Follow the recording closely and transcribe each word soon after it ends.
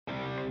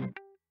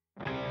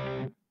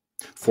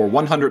For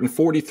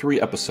 143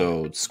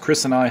 episodes,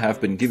 Kris and I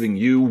have been giving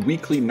you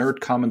weekly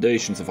nerd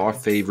commendations of our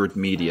favorite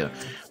media.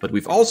 But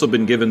we've also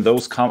been given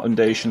those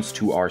commendations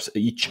to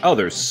each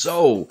other.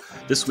 So,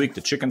 this week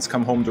the chickens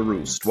come home to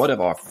roost. What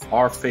are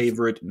our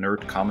favorite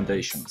nerd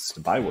commendations? The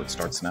Byword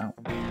starts now.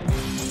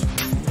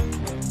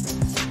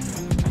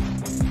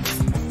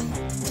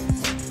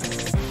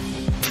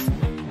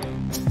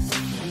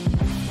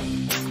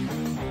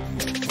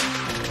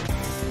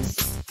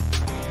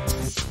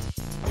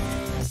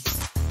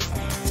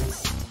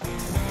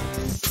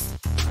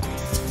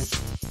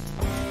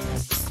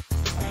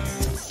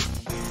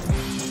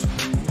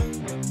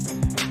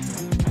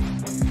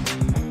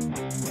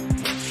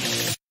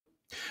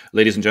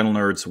 Ladies and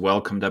gentlemen, nerds,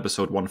 welcome to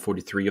episode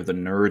 143 of the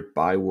Nerd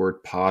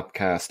Byword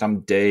podcast.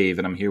 I'm Dave,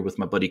 and I'm here with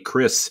my buddy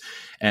Kris.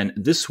 And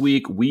this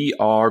week, we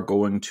are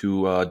going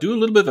to do a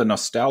little bit of a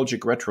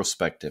nostalgic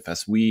retrospective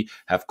as we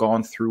have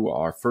gone through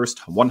our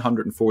first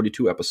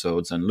 142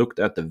 episodes and looked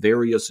at the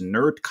various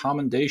nerd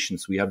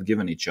commendations we have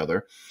given each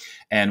other.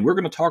 And we're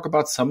going to talk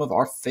about some of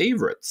our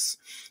favorites.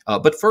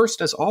 But first,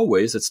 as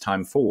always, it's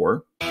time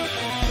for...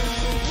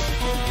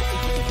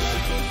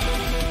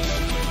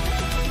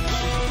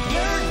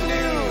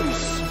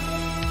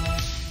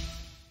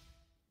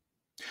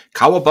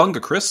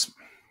 Cowabunga, Kris.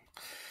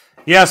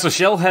 Yeah, so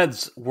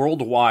shellheads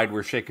worldwide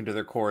were shaken to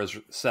their core as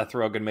Seth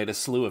Rogen made a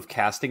slew of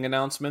casting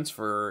announcements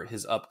for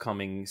his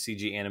upcoming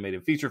CG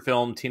animated feature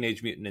film,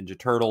 Teenage Mutant Ninja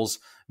Turtles,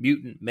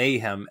 Mutant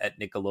Mayhem at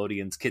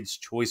Nickelodeon's Kids'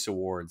 Choice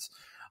Awards.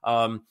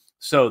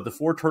 So the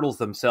four turtles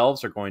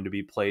themselves are going to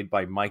be played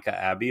by Micah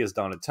Abbey as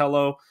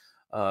Donatello,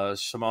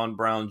 Shimon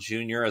Brown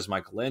Jr. as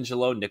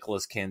Michelangelo,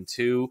 Nicholas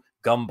Cantu,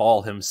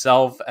 Gumball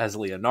himself as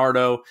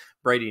Leonardo,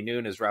 Brady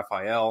Noon as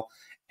Raphael,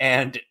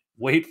 and...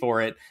 wait for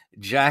it,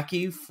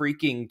 Jackie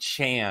freaking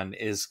Chan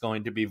is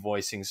going to be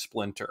voicing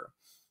Splinter.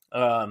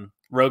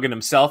 Rogen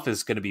himself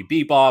is going to be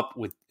Bebop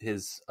with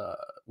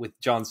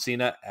John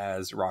Cena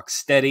as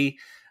Rocksteady.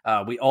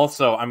 We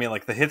also,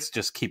 the hits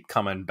just keep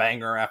coming,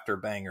 banger after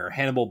banger.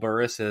 Hannibal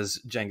Buress as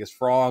Genghis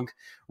Frog,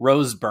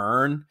 Rose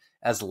Byrne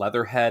as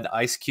Leatherhead,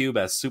 Ice Cube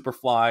as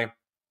Superfly.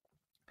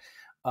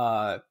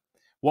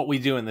 What We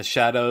Do in the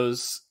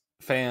Shadows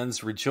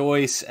fans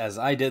rejoice, as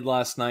I did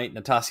last night.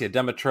 Natasha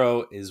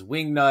Demetro is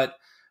Wingnut.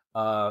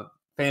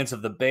 Fans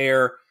of The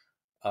Bear,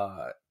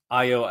 Ayo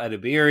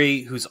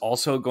Edebiri, who's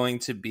also going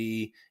to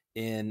be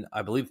in,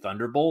 I believe,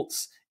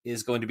 Thunderbolts,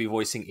 is going to be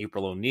voicing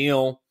April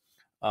O'Neil.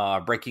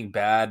 Breaking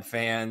Bad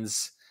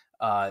fans,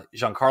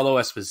 Giancarlo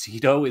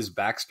Esposito is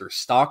Baxter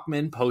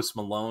Stockman. Post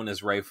Malone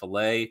as Ray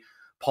Fillet.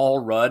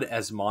 Paul Rudd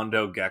as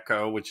Mondo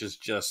Gecko, which is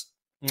just...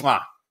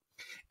 mwah.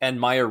 And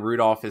Maya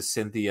Rudolph is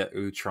Cynthia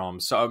Utrom.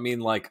 So,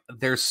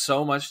 there's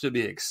so much to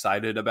be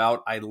excited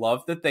about. I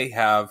love that they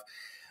have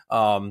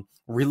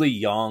really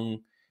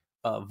young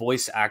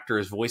voice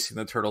actors voicing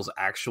the Turtles'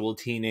 actual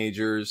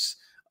teenagers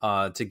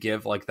to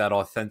give, that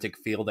authentic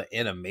feel. The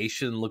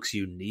animation looks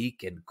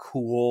unique and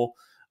cool.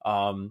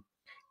 And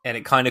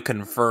it kind of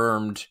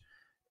confirmed...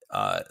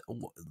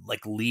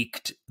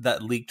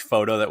 leaked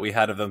photo that we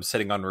had of them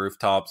sitting on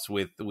rooftops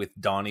with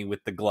Donnie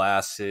with the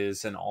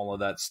glasses and all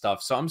of that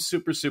stuff. So I'm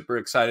super, super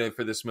excited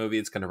for this movie.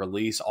 It's going to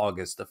release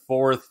August the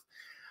 4th.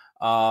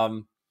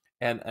 And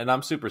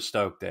I'm super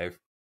stoked, Dave.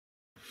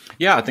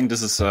 Yeah, I think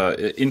this is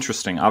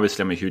interesting.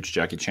 Obviously, I'm a huge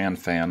Jackie Chan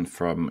fan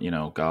from,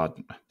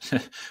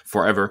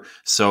 forever.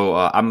 So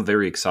I'm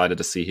very excited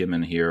to see him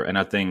in here. And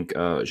I think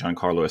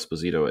Giancarlo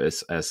Esposito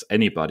is, as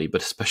anybody,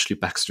 but especially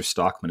Baxter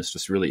Stockman, is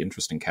just really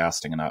interesting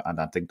casting. And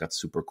I think that's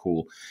super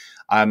cool.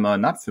 I'm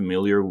not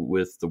familiar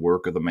with the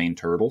work of the main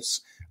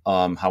Turtles.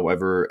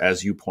 However,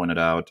 as you pointed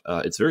out,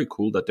 it's very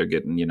cool that they're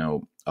getting,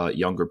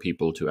 younger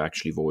people to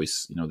actually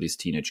voice, these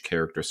teenage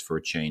characters for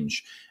a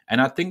change. And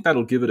I think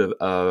that'll give it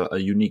a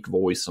unique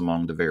voice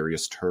among the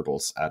various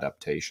Turtles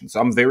adaptations.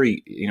 So I'm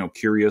very,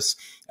 curious.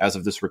 As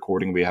of this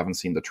recording, we haven't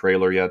seen the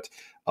trailer yet.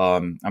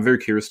 I'm very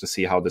curious to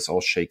see how this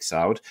all shakes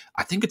out.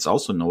 I think it's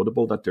also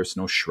notable that there's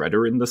no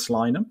Shredder in this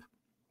lineup.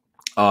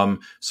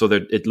 So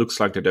that it looks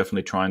like they're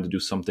definitely trying to do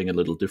something a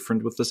little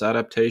different with this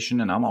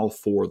adaptation, and I'm all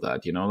for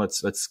that.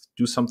 Let's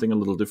do something a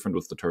little different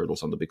with the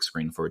Turtles on the big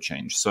screen for a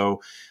change.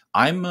 So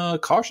I'm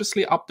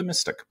cautiously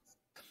optimistic.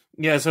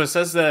 Yeah, so it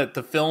says that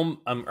the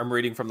film, I'm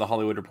reading from the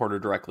Hollywood Reporter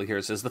directly here,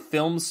 it says the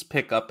films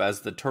pick up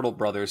as the Turtle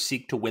brothers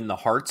seek to win the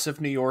hearts of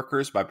New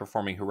Yorkers by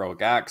performing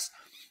heroic acts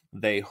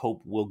they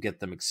hope will get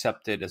them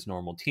accepted as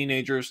normal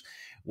teenagers.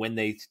 When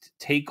they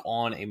take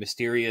on a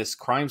mysterious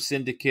crime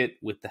syndicate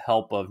with the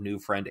help of new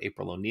friend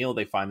April O'Neil,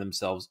 they find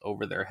themselves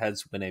over their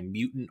heads when a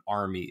mutant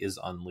army is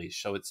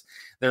unleashed. So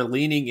they're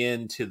leaning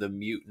into the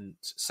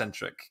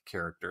mutant-centric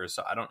characters.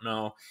 So I don't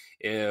know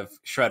if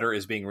Shredder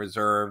is being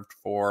reserved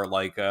for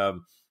like a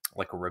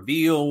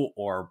reveal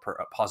or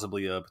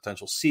possibly a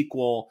potential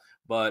sequel.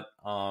 But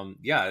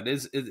it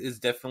is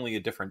definitely a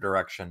different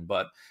direction.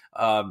 But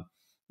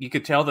you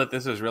could tell that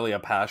this is really a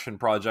passion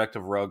project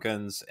of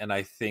Rogen's, and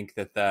I think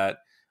that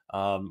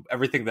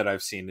everything that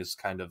I've seen is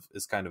kind of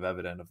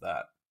evident of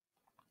that.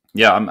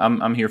 Yeah,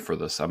 I'm here for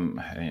this.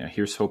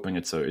 Here's hoping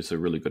it's a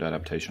really good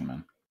adaptation,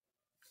 man.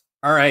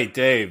 All right,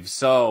 Dave.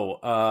 So,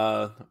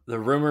 the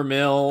rumor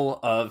mill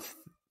of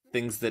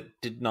things that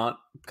did not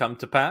come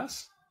to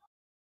pass.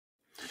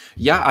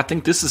 Yeah, I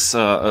think this is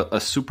a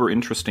super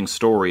interesting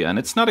story, and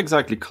it's not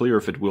exactly clear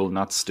if it will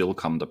not still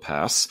come to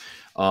pass.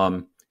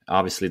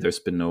 Obviously, there's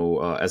been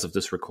no, as of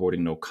this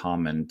recording, no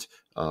comment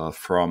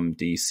from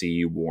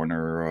DC,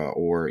 Warner,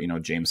 or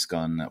James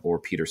Gunn or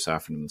Peter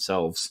Safran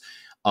themselves.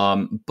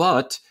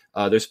 But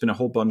there's been a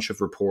whole bunch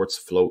of reports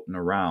floating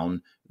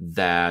around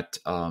that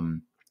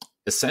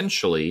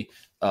essentially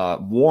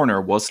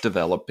Warner was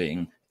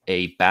developing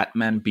a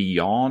Batman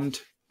Beyond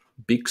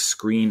big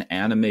screen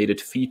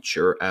animated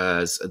feature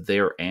as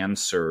their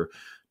answer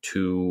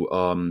to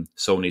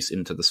Sony's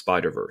Into the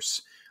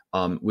Spider-Verse,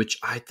 which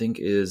I think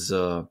is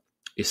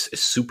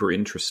super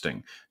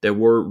interesting. There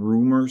were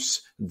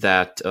rumors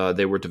that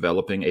they were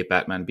developing a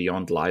Batman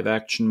Beyond live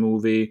action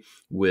movie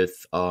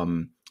with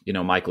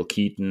Michael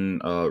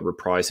Keaton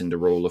reprising the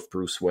role of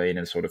Bruce Wayne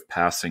and sort of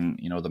passing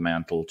the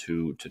mantle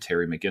to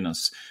Terry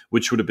McGinnis,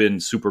 which would have been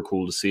super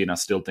cool to see, and I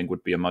still think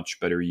would be a much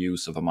better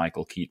use of a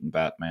Michael Keaton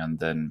Batman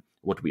than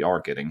what we are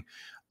getting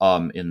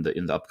in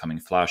the upcoming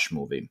Flash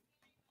movie.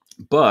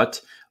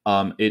 But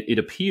it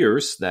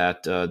appears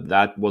that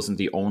that wasn't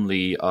the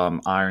only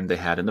iron they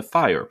had in the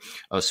fire.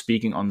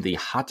 Speaking on the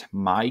Hot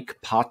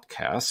Mic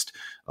podcast,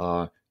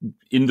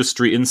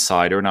 industry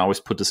insider, and I always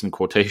put this in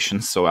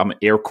quotations, so I'm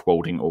air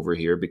quoting over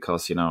here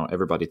because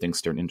everybody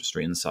thinks they're an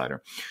industry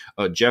insider.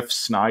 Jeff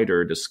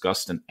Snyder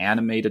discussed an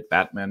animated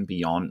Batman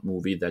Beyond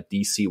movie that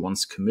DC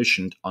once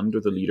commissioned under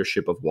the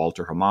leadership of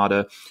Walter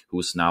Hamada,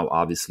 who's now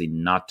obviously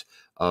not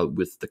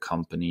with the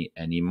company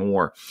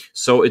anymore.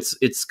 So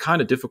it's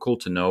kind of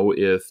difficult to know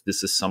if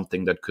this is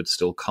something that could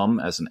still come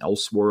as an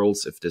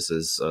Elseworlds, if this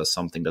is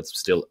something that's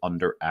still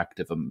under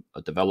active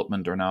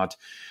development or not.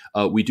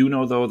 We do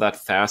know, though,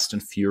 that Fast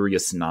and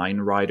Furious 9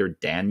 writer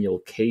Daniel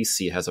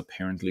Casey has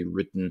apparently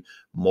written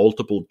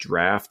multiple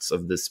drafts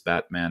of this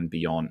Batman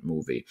Beyond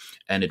movie,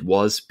 and it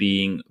was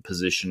being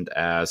positioned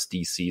as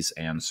DC's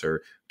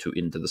answer to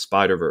Into the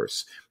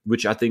Spider-Verse,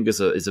 which I think is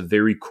a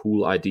very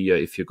cool idea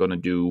if you're going to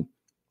do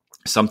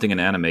something in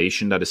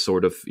animation that is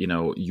sort of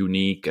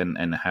unique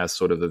and has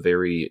sort of a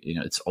very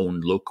its own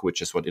look,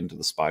 which is what Into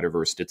the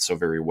Spider-Verse did so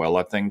very well,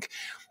 I think.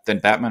 Then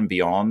Batman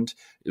Beyond,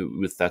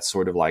 with that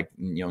sort of like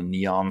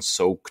neon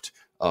soaked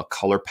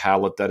color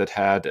palette that it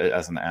had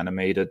as an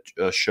animated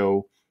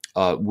show,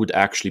 would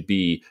actually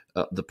be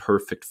the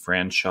perfect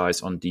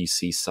franchise on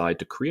DC's side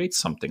to create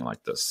something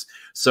like this.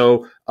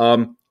 So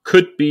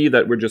could be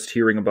that we're just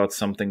hearing about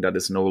something that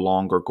is no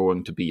longer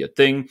going to be a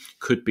thing.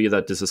 Could be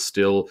that this is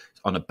still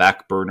on a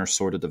back burner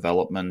sort of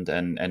development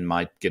and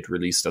might get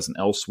released as an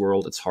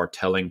Elseworld. It's hard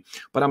telling.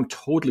 But I'm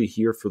totally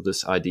here for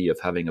this idea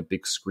of having a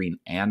big screen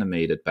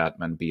animated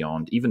Batman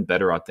Beyond. Even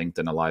better, I think,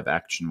 than a live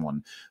action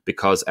one.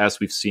 Because as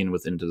we've seen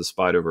with Into the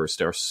Spider-Verse,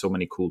 there are so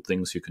many cool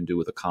things you can do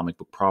with a comic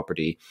book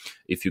property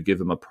if you give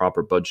them a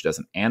proper budget as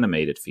an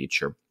animated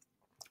feature.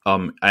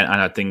 And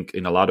I think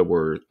in a lot of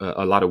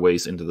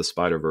ways, Into the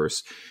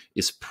Spider-Verse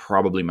is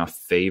probably my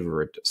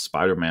favorite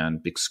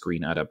Spider-Man big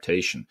screen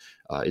adaptation.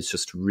 It's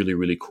just really,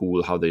 really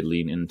cool how they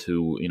lean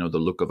into the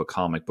look of a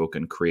comic book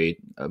and create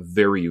a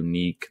very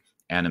unique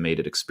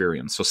animated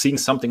experience. So seeing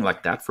something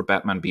like that for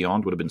Batman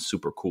Beyond would have been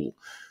super cool.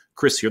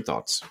 Chris, your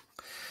thoughts?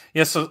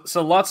 Yeah, so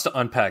lots to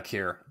unpack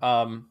here.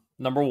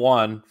 Number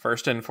one,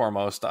 first and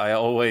foremost, I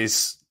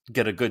always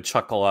get a good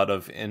chuckle out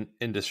of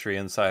industry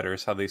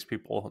insiders, how these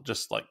people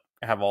just like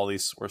have all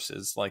these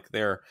sources, like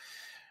they're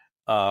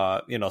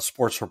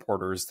sports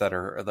reporters that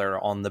are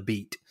on the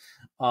beat.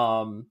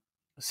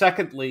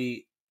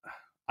 Secondly,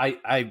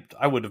 I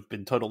would have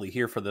been totally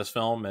here for this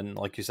film, and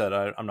like you said,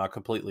 I'm not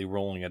completely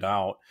ruling it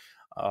out.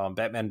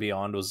 Batman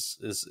Beyond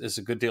is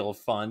a good deal of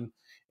fun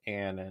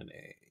and an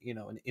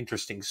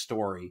interesting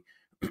story.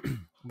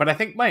 But I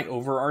think my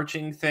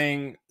overarching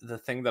thing, the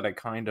thing that I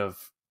kind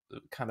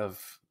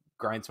of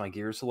grinds my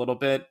gears a little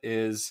bit,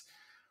 is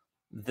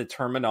the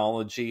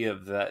terminology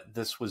of that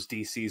this was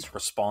DC's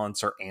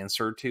response or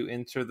answer to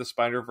Into the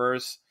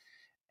Spider-Verse.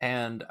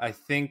 And I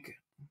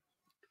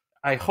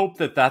hope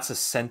that that's a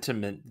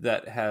sentiment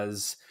that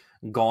has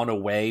gone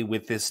away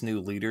with this new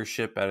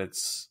leadership at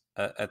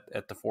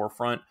the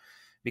forefront,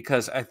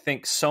 because I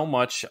think so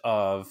much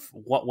of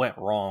what went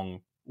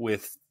wrong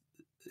with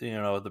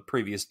the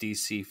previous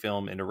DC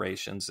film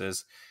iterations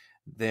is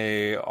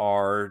they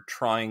are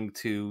trying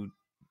to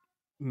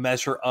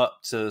measure up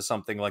to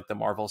something like the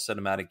Marvel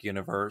Cinematic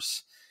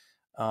Universe,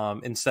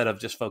 instead of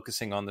just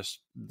focusing on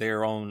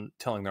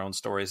telling their own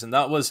stories. And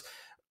that was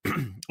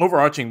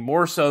overarching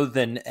more so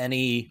than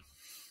any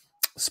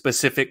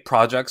specific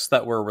projects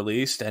that were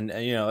released. And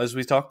as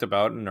we talked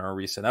about in our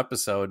recent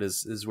episode,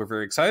 is we're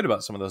very excited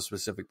about some of those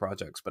specific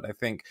projects. But I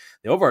think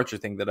the overarching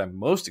thing that I'm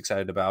most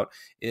excited about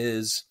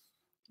is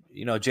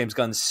James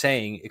Gunn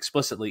saying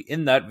explicitly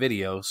in that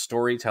video,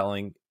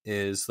 storytelling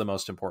is the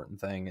most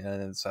important thing,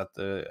 and it's at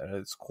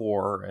its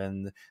core,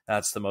 and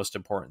that's the most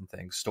important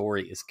thing.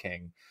 Story is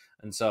king.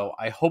 And so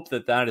I hope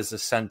that is a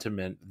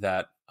sentiment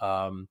that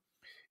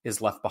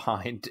is left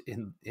behind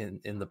in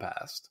the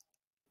past.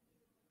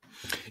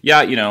 Yeah,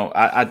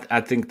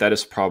 I think that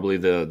is probably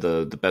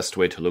the best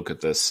way to look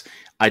at this.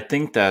 I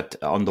think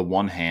that on the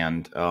one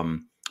hand,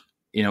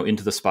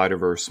 Into the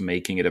Spider-Verse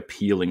making it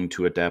appealing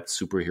to adapt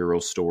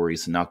superhero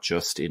stories, not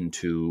just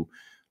into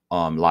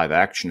live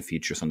action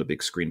features on the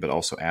big screen, but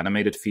also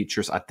animated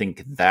features. I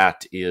think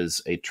that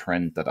is a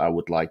trend that I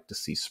would like to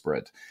see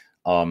spread.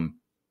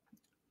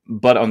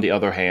 But on the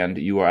other hand,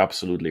 you are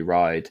absolutely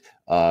right.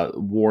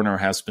 Warner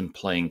has been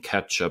playing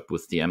catch up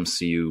with the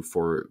MCU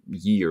for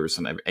years,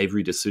 and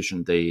every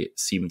decision they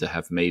seem to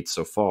have made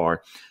so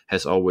far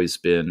has always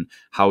been,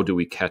 how do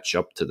we catch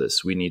up to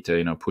this? We need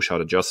to, push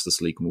out a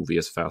Justice League movie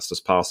as fast as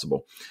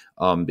possible,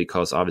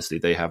 because obviously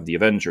they have the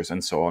Avengers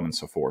and so on and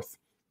so forth.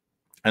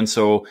 And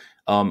so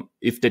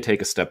if they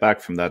take a step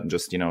back from that and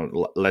just,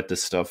 let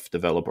this stuff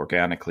develop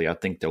organically, I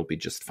think they'll be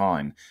just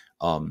fine.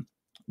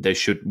 They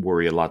should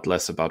worry a lot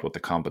less about what the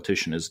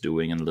competition is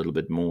doing and a little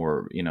bit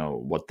more,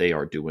 what they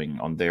are doing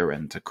on their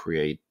end to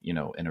create,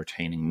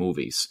 entertaining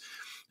movies.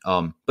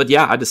 But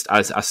yeah,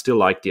 I still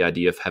like the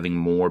idea of having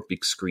more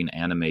big screen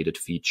animated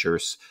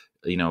features,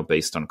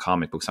 based on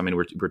comic books. I mean,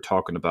 we're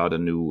talking about a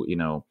new,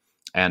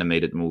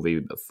 animated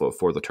movie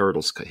for the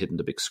Turtles hitting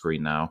the big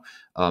screen now.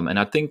 And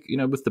I think,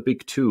 with the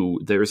big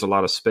two, there's a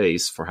lot of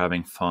space for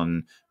having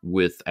fun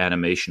with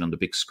animation on the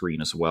big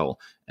screen as well.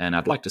 And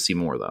I'd like to see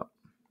more of that.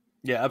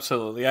 Yeah,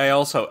 absolutely. I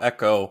also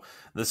echo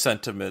the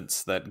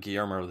sentiments that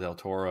Guillermo del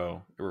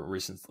Toro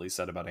recently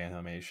said about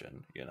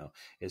animation.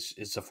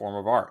 It's a form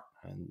of art,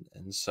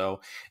 and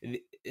so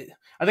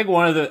I think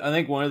one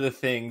of the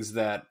things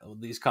that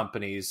these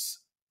companies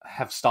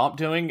have stopped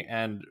doing,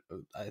 and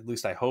at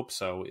least I hope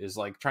so, is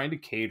like trying to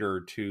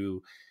cater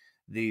to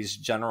these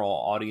general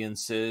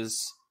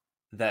audiences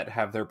that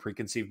have their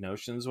preconceived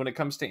notions when it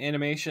comes to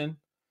animation.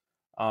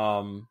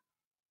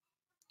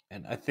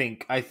 And I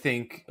think,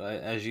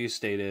 as you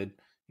stated,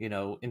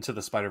 Into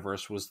the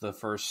Spider-Verse was the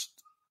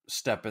first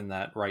step in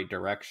that right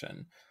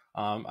direction.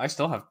 I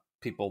still have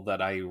people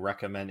that I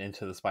recommend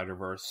Into the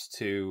Spider-Verse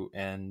to,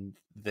 and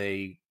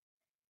they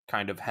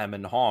kind of hem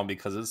and haw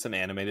because it's an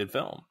animated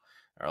film.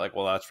 They're like,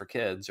 well, that's for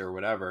kids or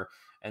whatever.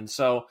 And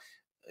so,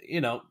 I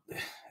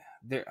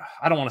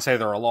don't want to say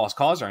they're a lost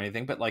cause or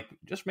anything, but like,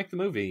 just make the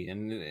movie,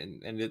 and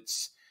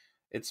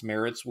its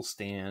merits will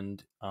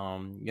stand,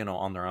 on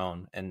their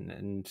own.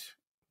 And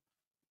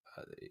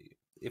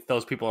if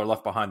those people are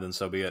left behind, then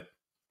so be it.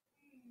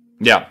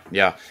 Yeah.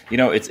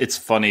 It's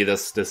funny,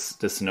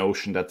 this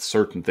notion that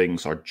certain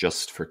things are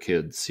just for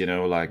kids.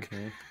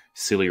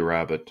 Silly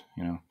rabbit.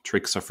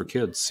 Tricks are for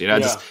kids.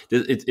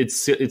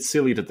 It's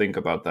silly to think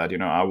about that.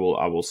 I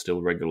will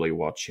still regularly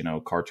watch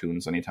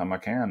cartoons anytime I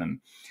can, and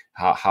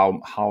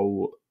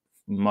how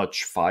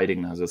much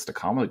fighting does the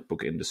comic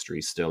book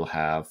industry still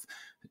have,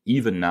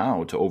 even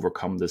now, to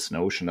overcome this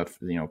notion that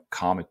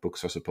comic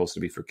books are supposed to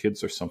be for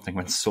kids or something,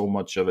 when so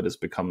much of it has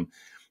become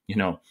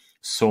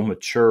so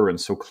mature and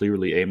so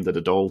clearly aimed at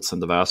adults,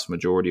 and the vast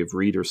majority of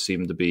readers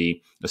seem to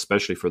be,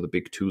 especially for the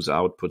big two's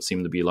output,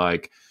 seem to be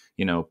like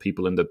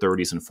people in their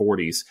 30s and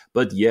 40s.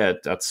 But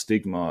yet that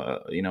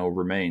stigma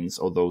remains,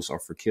 oh, those are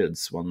for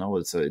kids. Well, no,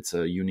 it's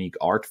a unique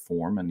art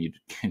form, and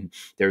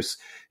there's,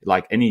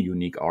 like any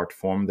unique art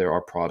form, there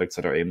are products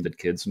that are aimed at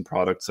kids and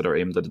products that are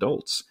aimed at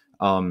adults.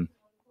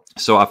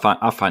 So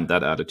I find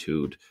that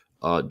attitude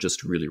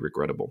just really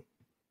regrettable.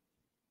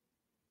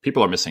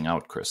 People are missing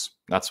out, Chris.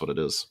 That's what it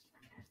is.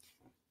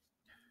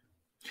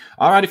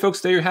 Alrighty,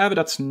 folks, there you have it.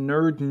 That's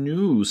Nerd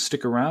News.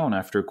 Stick around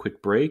after a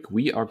quick break.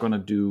 We are going to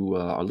do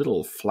a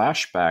little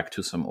flashback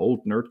to some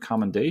old nerd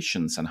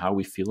commendations and how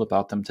we feel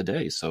about them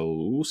today.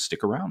 So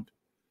stick around.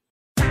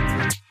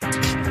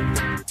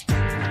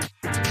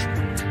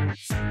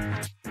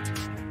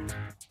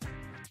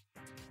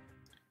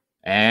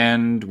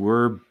 And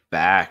we're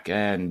back,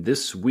 and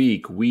this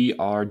week we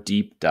are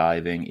deep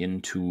diving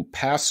into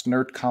past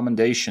nerd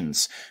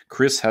commendations.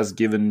 Chris has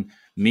given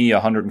me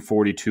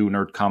 142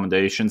 nerd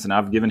commendations, and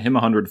I've given him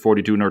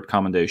 142 nerd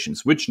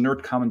commendations. Which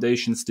nerd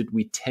commendations did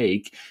we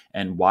take,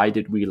 and why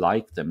did we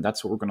like them?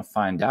 That's what we're going to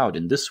find out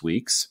in this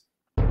week's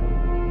Big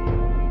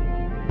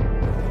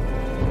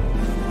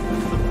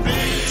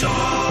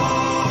Talk.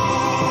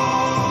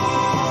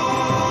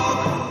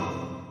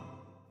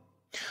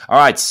 All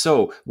right,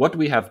 so what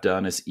we have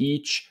done is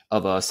each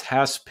of us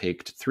has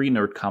picked 3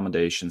 nerd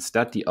commendations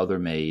that the other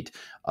made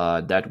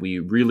that we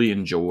really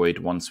enjoyed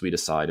once we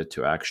decided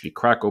to actually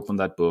crack open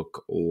that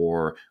book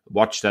or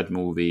watch that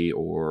movie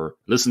or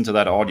listen to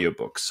that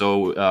audiobook.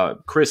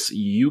 So, Chris,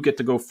 you get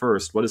to go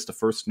first. What is the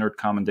first nerd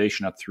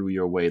commendation that threw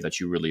your way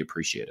that you really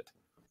appreciated?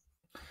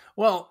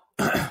 Well,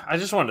 I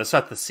just wanted to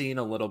set the scene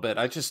a little bit.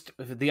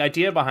 The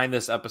idea behind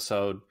this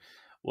episode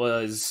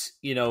was,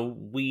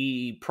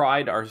 we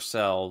pride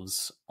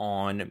ourselves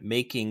on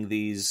making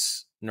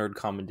these nerd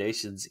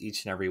commendations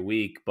each and every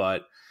week,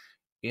 but,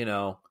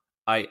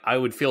 I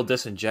would feel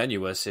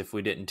disingenuous if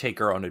we didn't take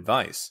our own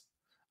advice,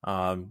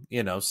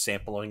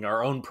 sampling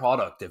our own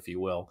product, if you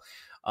will.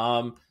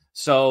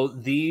 So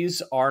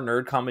these are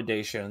nerd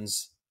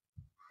commendations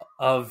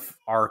of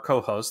our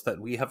co-hosts that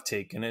we have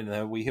taken and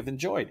that we have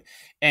enjoyed.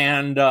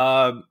 And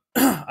I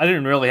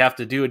didn't really have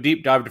to do a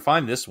deep dive to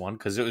find this one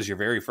because it was your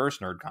very first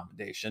nerd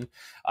commendation.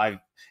 I've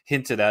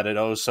hinted at it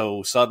oh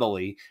so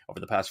subtly over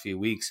the past few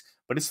weeks,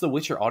 but it's the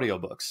Witcher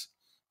audiobooks.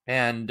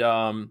 And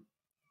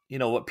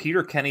what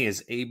Peter Kenny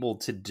is able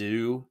to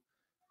do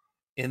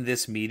in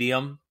this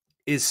medium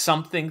is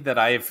something that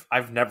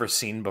I've never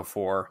seen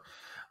before.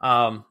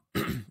 And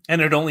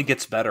it only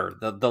gets better.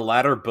 The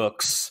latter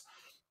books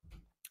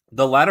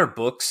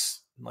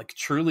like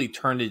truly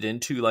turned it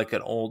into like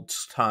an old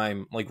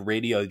time like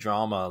radio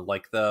drama,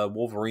 like the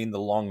Wolverine: The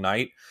Long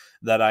Night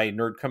that I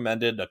nerd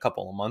commended a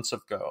couple of months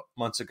ago.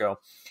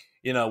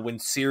 When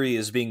Ciri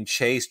is being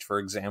chased, for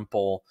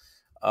example,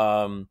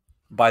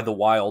 by the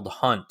Wild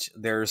Hunt,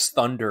 there's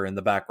thunder in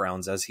the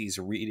background as he's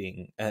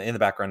reading.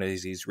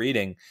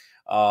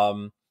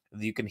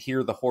 You can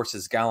hear the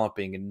horses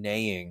galloping and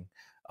neighing.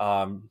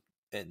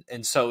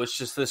 And so it's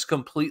just this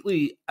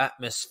completely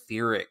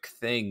atmospheric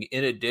thing,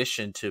 in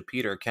addition to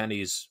Peter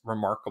Kenny's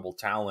remarkable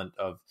talent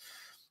of,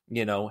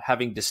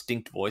 having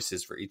distinct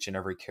voices for each and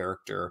every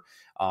character,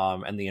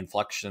 and the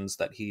inflections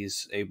that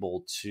he's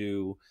able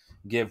to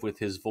give with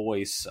his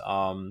voice.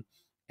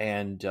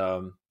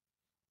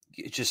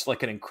 Just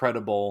like an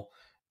incredible,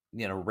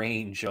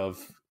 range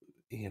of,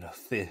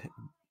 the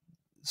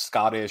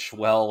Scottish,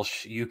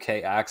 Welsh, UK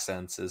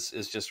accents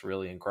is just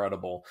really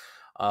incredible.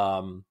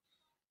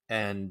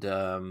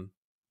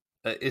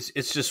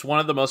 It's just one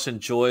of the most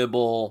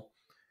enjoyable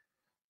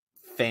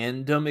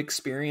fandom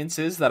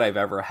experiences that I've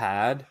ever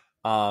had.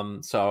 I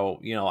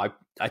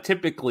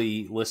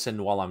typically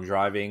listen while I'm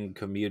driving,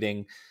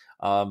 commuting,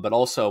 but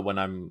also when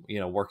I'm,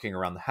 working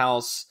around the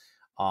house.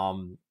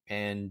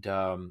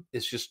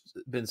 It's just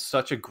been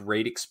such a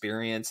great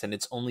experience, and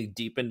it's only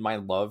deepened my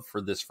love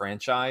for this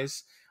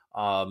franchise,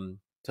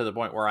 to the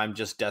point where I'm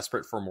just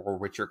desperate for more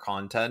Witcher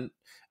content.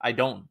 I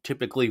don't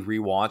typically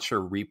rewatch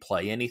or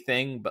replay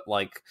anything, but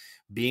like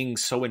being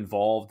so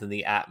involved in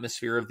the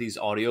atmosphere of these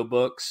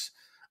audiobooks,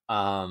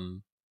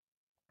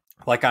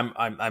 like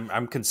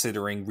I'm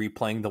considering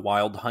replaying The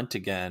Wild Hunt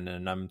again,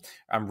 and I'm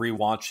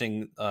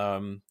rewatching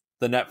the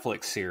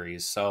Netflix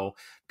series. So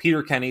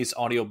Peter Kenny's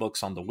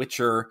audiobooks on The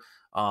Witcher,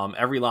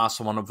 every last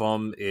one of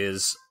them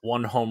is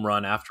one home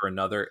run after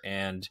another,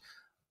 and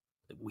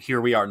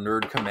here we are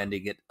nerd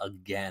commending it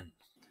again.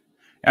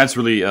 And it's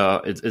really,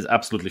 it's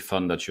absolutely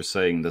fun that you're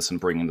saying this and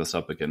bringing this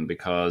up again,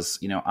 because,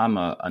 I'm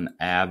an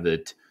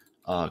avid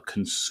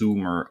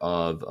consumer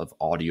of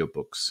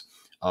audiobooks.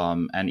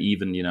 And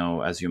even,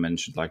 as you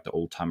mentioned, like the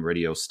old time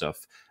radio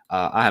stuff,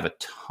 I have a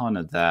ton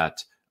of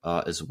that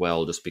as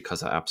well, just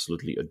because I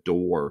absolutely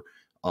adore,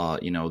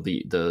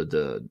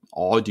 the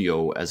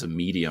audio as a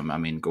medium. I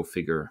mean, go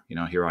figure,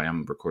 here I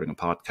am recording a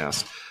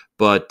podcast,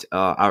 but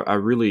I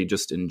really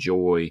just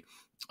enjoy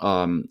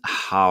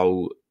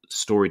how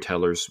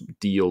storytellers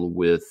deal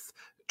with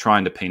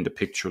trying to paint a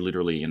picture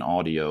literally in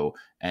audio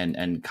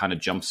and kind of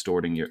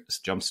jumpstarting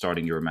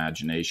your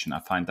imagination. I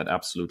find that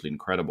absolutely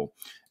incredible.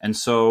 And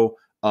so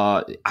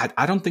I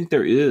don't think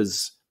there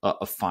is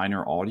a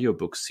finer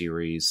audiobook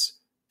series,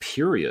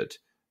 period,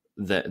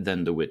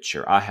 than The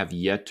Witcher. I have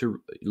yet to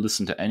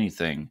listen to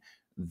anything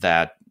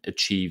that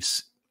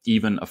achieves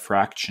even a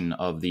fraction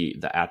of the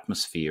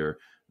atmosphere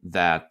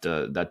that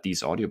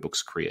these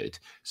audiobooks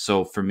create.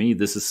 So for me,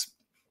 this is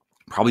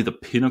probably the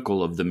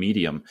pinnacle of the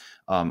medium.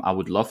 I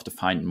would love to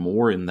find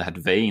more in that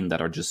vein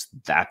that are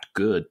just that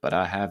good, but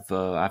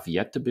I've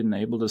yet to been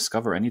able to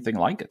discover anything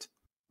like it.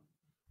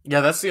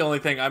 Yeah, that's the only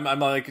thing. I'm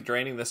like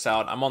draining this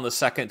out. I'm on the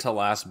second to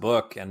last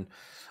book, and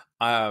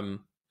the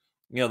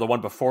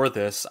one before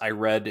this, I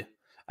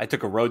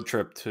took a road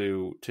trip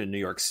to New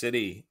York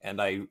City,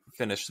 and I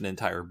finished an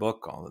entire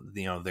book,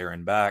 there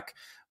and back.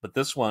 But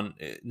this one,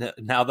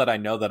 now that I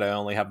know that I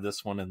only have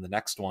this one and the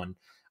next one,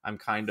 I'm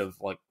kind of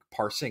like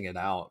parsing it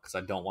out because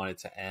I don't want it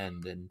to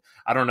end. And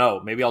I don't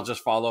know, maybe I'll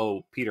just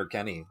follow Peter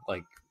Kenny,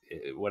 like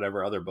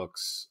whatever other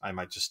books I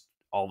might just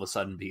all of a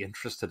sudden be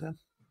interested in.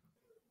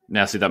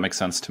 Yeah, see, that makes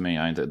sense to me.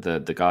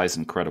 The guy's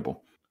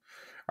incredible.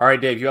 All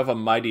right, Dave, you have a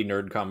mighty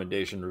nerd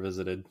commendation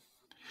revisited.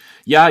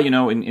 Yeah,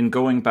 in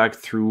going back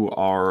through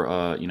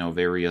our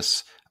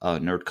various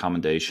nerd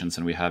commendations,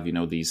 and we have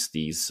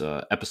these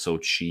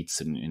episode sheets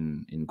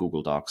in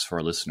Google Docs for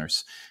our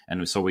listeners,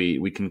 and so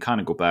we can kind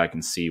of go back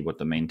and see what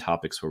the main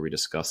topics were we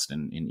discussed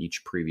in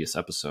each previous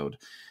episode.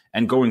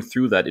 And going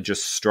through that, it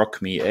just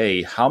struck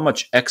me, how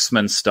much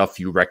X-Men stuff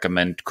you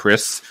recommend,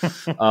 Kris,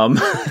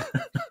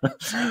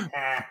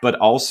 but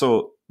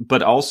also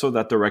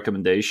that the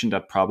recommendation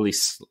that probably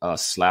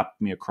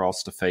slapped me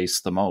across the face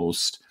the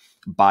most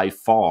by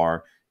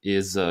far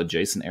is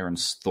Jason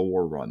Aaron's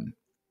Thor run.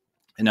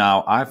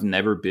 Now, I've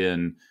never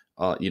been,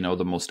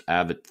 the most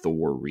avid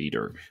Thor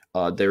reader.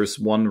 There's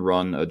one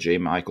run, J.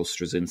 Michael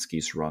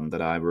Straczynski's run,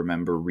 that I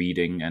remember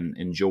reading and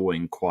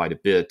enjoying quite a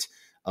bit.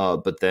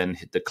 But then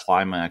the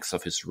climax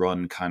of his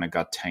run kind of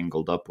got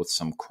tangled up with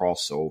some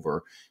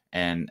crossover,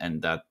 and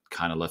that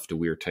kind of left a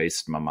weird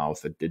taste in my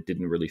mouth. It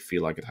didn't really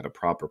feel like it had a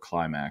proper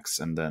climax,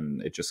 and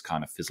then it just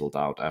kind of fizzled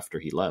out after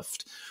he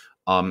left.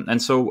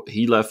 And so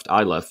he left,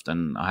 I left,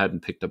 and I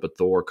hadn't picked up a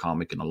Thor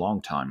comic in a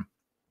long time.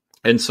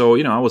 And so,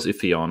 I was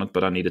iffy on it,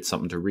 but I needed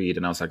something to read.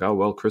 And I was like, oh,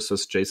 well,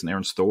 Chris's Jason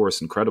Aaron's Thor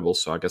is incredible,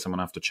 so I guess I'm going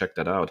to have to check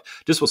that out.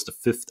 This was the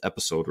 5th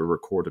episode we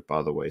recorded,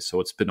 by the way, so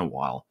it's been a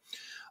while.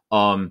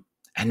 And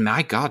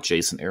my God,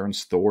 Jason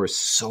Aaron's Thor is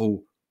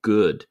so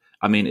good.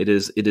 I mean, it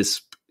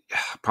is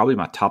probably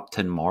my top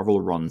 10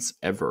 Marvel runs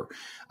ever.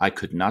 I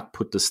could not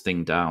put this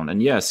thing down.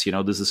 And yes,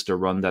 this is the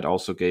run that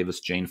also gave us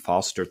Jane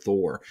Foster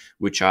Thor,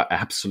 which I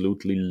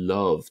absolutely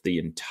love. The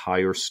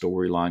entire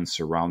storyline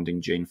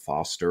surrounding Jane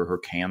Foster, her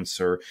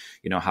cancer,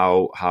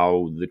 how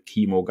the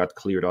chemo got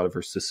cleared out of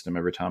her system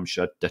every time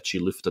that she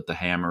lifted the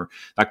hammer.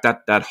 Like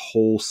that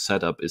whole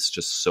setup is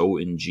just so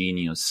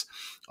ingenious.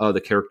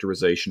 The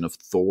characterization of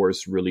Thor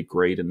is really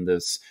great in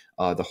this.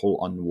 The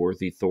whole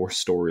unworthy Thor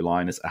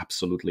storyline is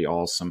absolutely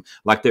awesome.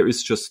 Like, there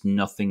is just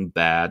nothing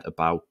bad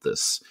about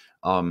this.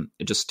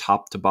 It just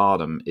top to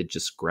bottom, it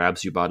just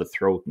grabs you by the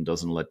throat and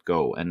doesn't let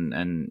go.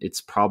 And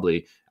it's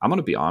probably, I'm going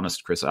to be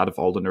honest, Kris, out of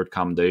all the nerd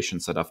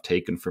commendations that I've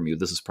taken from you,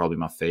 this is probably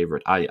my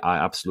favorite. I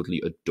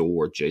absolutely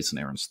adore Jason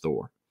Aaron's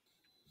Thor.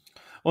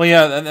 Well,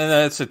 yeah, and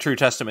that's a true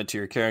testament to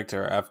your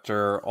character.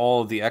 After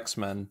all of the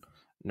X-Men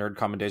nerd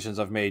commendations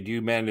I've made,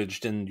 you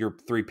managed in your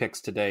 3 picks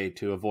today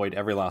to avoid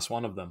every last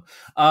one of them.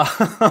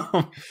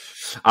 I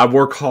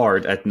work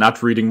hard at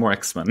not reading more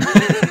X-Men.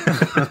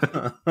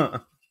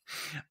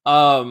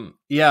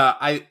 Yeah,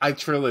 I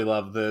truly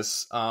love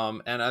this.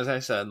 And as I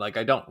said, like,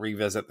 I don't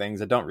revisit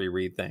things, I don't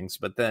reread things,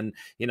 but then,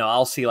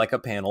 I'll see like a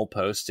panel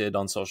posted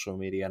on social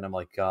media and I'm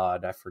like,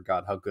 God, I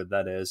forgot how good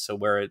that is. So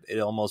where it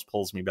almost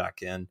pulls me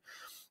back in.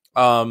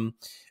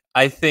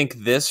 I think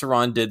this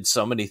run did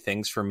so many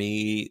things for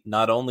me,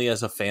 not only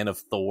as a fan of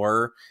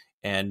Thor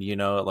and,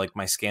 like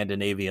my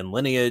Scandinavian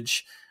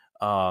lineage.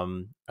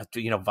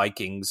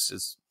 Vikings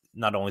is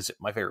not only is it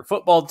my favorite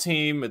football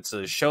team, it's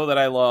a show that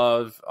I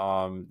love.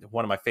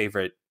 One of my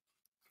favorite,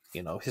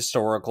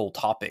 historical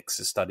topics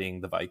is studying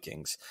the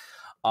Vikings.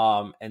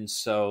 And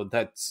so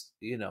that's,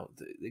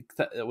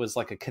 it was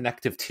like a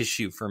connective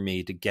tissue for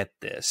me to get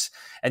this.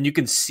 And you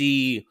can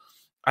see,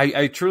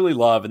 I truly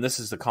love, and this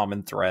is the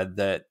common thread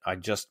that I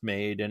just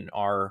made in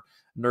our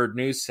nerd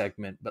news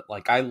segment, but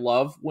like, I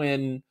love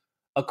when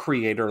a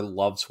creator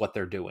loves what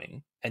they're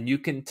doing. And you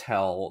can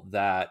tell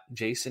that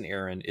Jason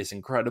Aaron is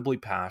incredibly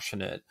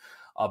passionate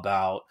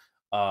about,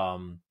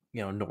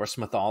 Norse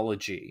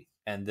mythology.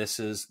 And this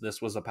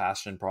was a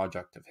passion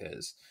project of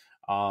his.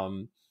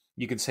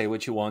 You can say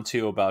what you want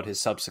to about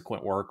his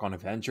subsequent work on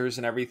Avengers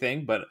and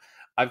everything, but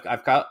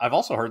I've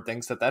also heard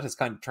things that has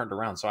kind of turned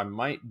around. So I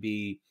might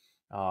be,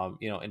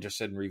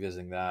 interested in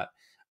revisiting that.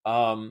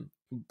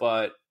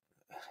 But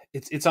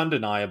it's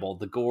undeniable.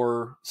 The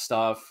gore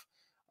stuff,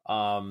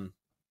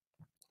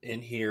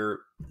 in here,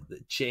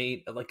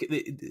 Jane, like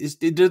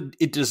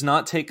it does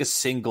not take a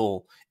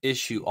single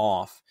issue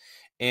off.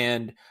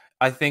 And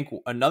I think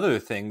another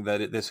thing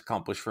that this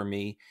accomplished for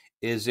me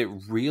is it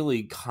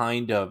really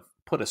kind of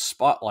put a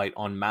spotlight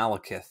on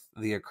Malekith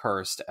the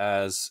Accursed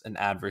as an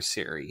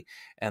adversary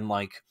and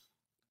like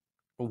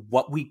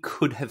what we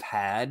could have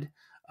had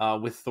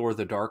with Thor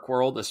the Dark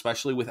World,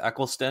 especially with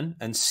Eccleston,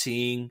 and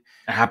seeing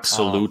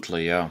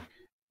absolutely, yeah,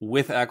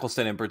 with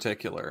Eccleston in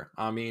particular.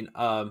 I mean,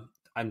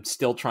 I'm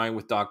still trying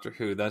with Doctor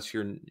Who. That's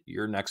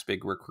your next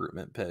big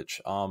recruitment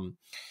pitch.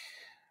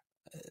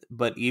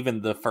 But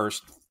even the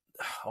first,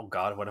 oh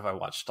God, what have I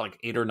watched? Like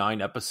 8 or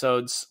 9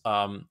 episodes.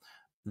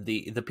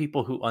 The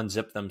people who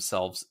unzip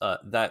themselves,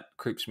 that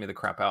creeps me the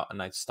crap out,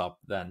 and I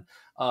stopped then.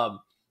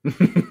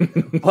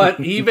 But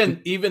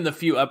even the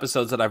few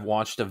episodes that I've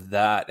watched of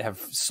that have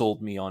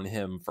sold me on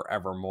him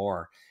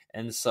forevermore.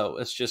 And so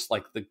it's just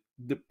like the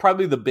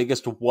probably the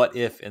biggest what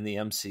if in the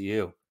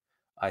MCU,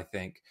 I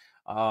think.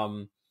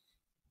 And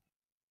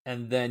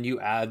then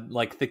you add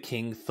like the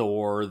King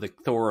Thor, the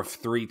Thor of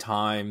 3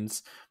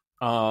 times.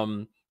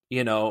 I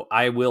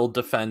will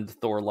defend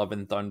Thor Love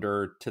and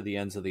Thunder to the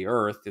ends of the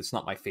earth. It's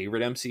not my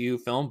favorite MCU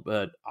film,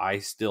 but I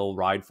still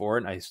ride for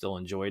it and I still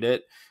enjoyed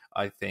it.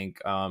 I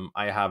think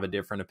I have a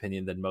different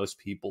opinion than most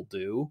people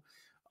do.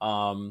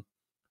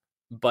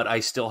 But I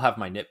still have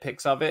my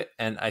nitpicks of it.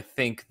 And I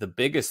think the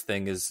biggest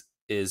thing is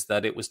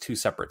that it was 2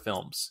 separate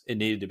films. It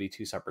needed to be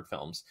 2 separate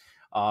films.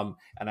 And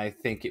I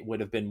think it would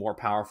have been more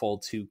powerful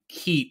to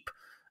keep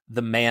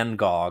the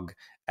Mangog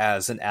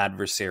as an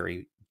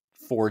adversary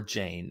for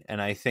Jane. And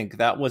I think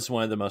that was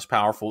one of the most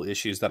powerful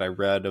issues that I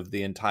read of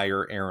the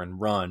entire Aaron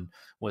run,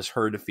 was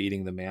her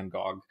defeating the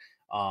Mangog.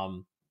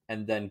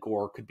 And then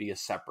Gore could be a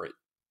separate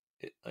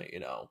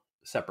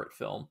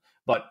film.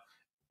 But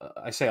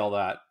I say all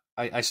that,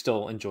 I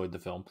still enjoyed the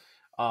film.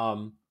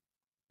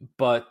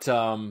 But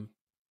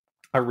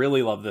I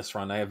really love this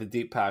run. I have a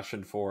deep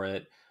passion for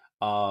it.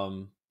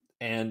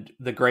 And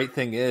the great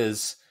thing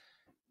is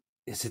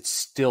it's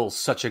still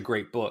such a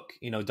great book.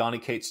 Donny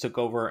Cates took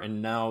over,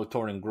 and now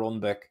Torun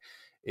Grönbeck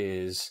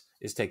is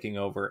taking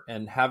over,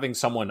 and having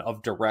someone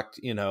of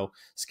direct,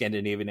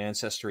 Scandinavian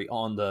ancestry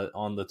on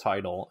the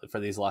title for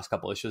these last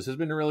couple issues has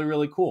been really,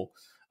 really cool.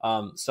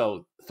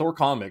 So Thor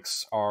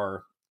comics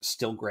are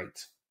still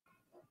great.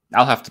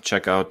 I'll have to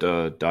check out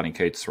Donny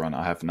Cates' run.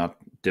 I have not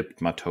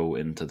dipped my toe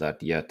into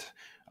that yet.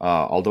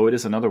 Although it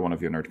is another one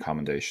of your nerd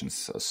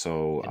commendations,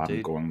 so Indeed.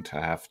 I'm going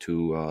to have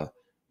to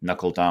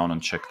knuckle down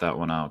and check that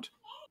one out.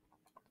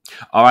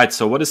 All right,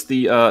 so what is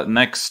the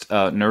next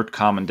nerd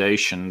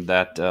commendation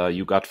that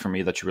you got from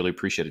me that you really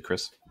appreciated,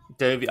 Kris?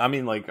 Dave, I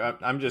mean, like,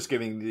 I'm just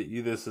giving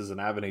you this as an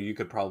avenue. You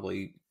could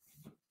probably,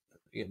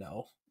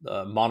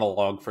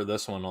 monologue for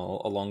this one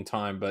a long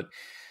time, but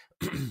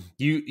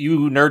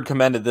you nerd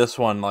commended this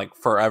one like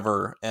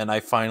forever, and I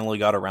finally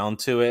got around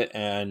to it,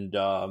 and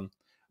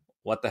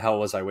what the hell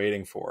was I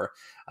waiting for?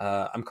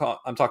 I'm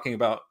talking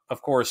about,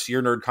 of course,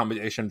 your nerd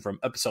commendation from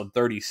episode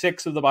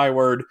 36 of the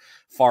Byword,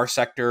 Far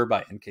Sector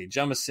by N.K.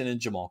 Jemisin and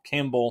Jamal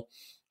Campbell.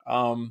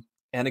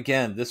 And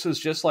again, this was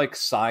just like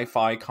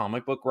sci-fi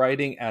comic book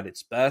writing at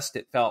its best.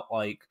 It felt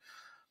like,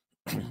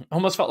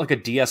 almost felt like a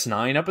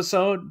DS9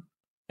 episode.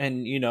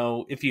 And,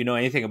 if you know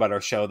anything about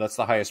our show, that's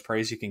the highest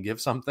praise you can give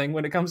something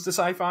when it comes to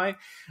sci-fi.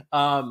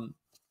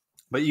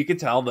 But you could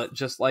tell that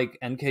just like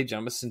N.K.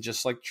 Jemisin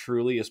just like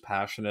truly is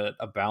passionate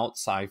about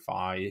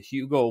sci-fi. A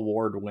Hugo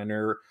Award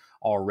winner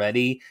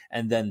already.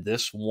 And then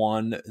this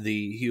won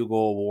the Hugo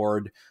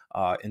Award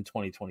in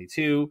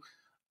 2022.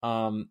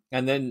 And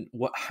then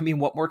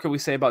what more can we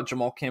say about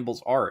Jamal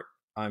Campbell's art?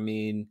 I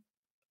mean,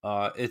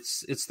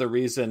 it's the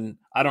reason.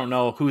 I don't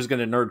know who's going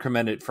to nerd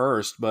commend it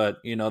first, but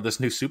this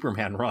new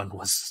Superman run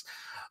was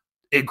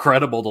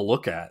incredible to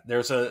look at.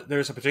 There's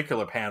a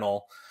particular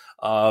panel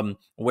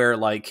where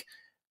like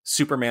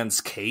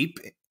Superman's cape,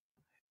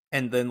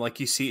 and then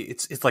like you see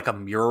it's like a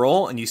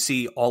mural, and you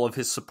see all of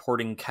his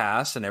supporting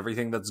cast and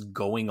everything that's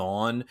going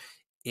on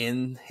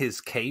in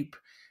his cape.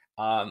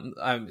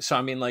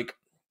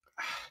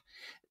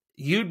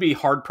 You'd be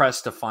hard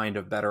pressed to find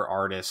a better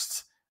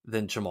artist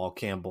than Jamal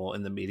Campbell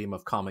in the medium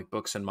of comic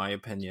books, in my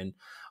opinion.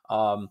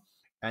 And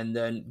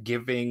then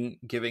giving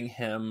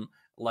him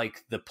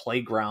like the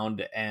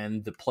playground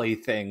and the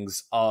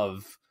playthings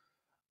of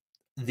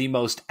the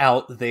most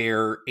out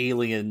there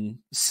alien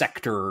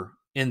sector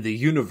in the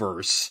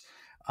universe,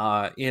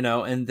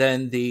 and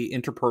then the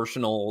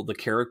the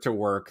character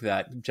work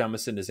that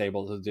Jemisin is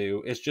able to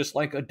do is just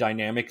like a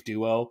dynamic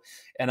duo.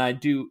 And I'd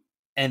do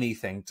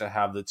anything to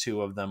have the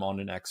two of them on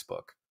an X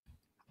book.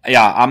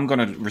 Yeah, I'm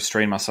going to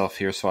restrain myself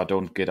here so I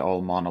don't get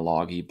all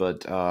monologue-y,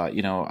 but,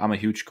 I'm a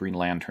huge Green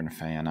Lantern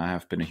fan. I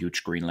have been a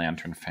huge Green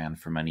Lantern fan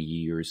for many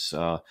years.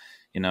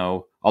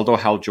 Although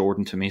Hal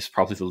Jordan to me is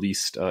probably the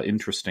least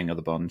interesting of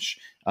the bunch,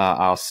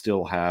 I'll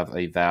still have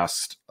a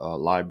vast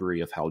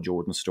library of Hal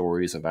Jordan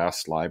stories, a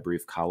vast library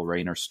of Kyle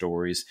Rayner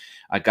stories.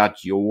 I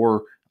got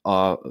your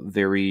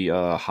very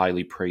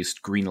highly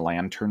praised Green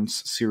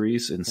Lanterns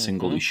series in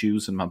single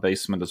issues in my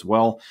basement as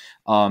well.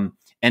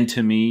 And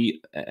to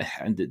me,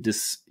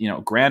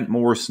 Grant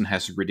Morrison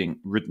has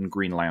written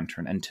Green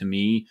Lantern, and to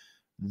me,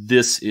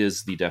 this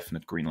is the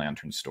definite Green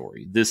Lantern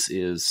story. This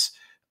is,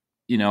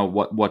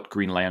 what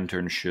Green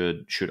Lantern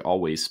should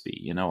always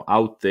be.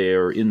 Out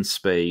there in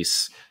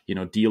space,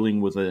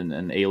 dealing with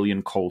an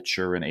alien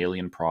culture and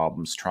alien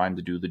problems, trying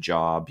to do the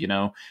job.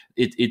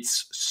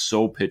 It's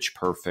so pitch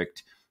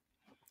perfect.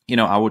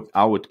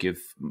 I would give,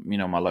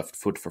 my left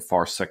foot for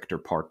Far Sector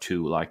Part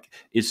 2. Like,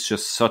 it's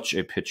just such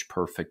a pitch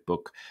perfect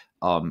book.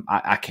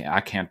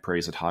 I can't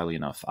praise it highly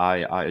enough.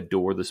 I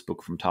adore this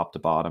book from top to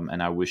bottom,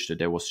 and I wish that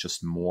there was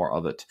just more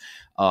of it.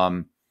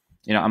 I'm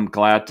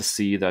glad to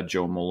see that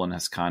Jo Mullein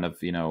has kind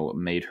of,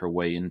 made her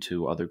way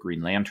into other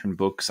Green Lantern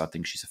books. I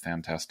think she's a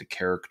fantastic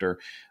character,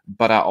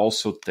 but I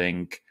also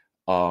think,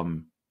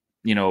 when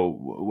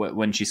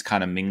she's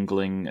kind of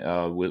mingling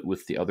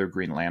with the other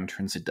Green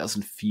Lanterns, it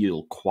doesn't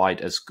feel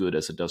quite as good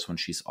as it does when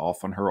she's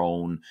off on her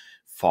own,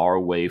 far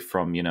away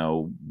from,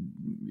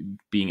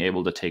 being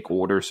able to take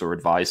orders or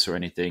advice or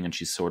anything, and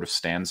she sort of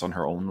stands on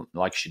her own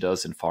like she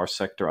does in Far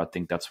Sector. I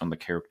think that's when the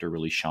character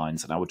really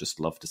shines, and I would just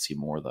love to see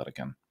more of that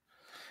again.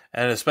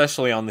 And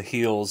especially on the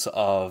heels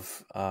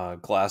of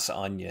Glass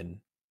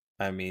Onion.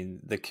 I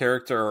mean, the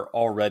character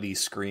already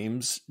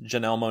screams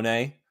Janelle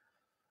Monáe,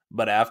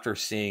 but after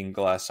seeing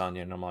Glass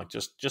Onion, I'm like,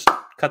 just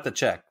cut the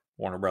check,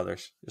 Warner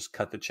Brothers. Just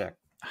cut the check.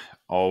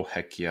 Oh,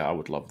 heck yeah, I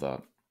would love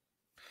that.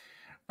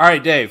 All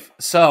right, Dave.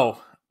 So,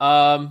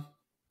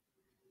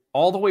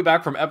 all the way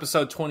back from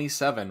episode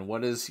 27,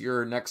 what is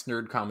your next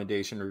nerd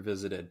commendation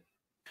revisited?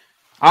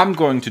 I'm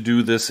going to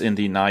do this in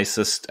the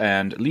nicest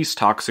and least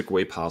toxic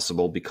way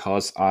possible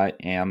because I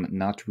am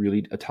not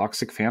really a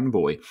toxic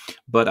fanboy.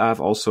 But I've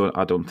also,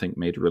 I don't think,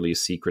 made really a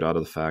secret out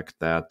of the fact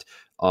that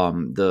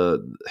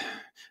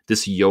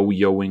this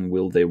yo-yoing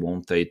will they,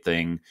 won't they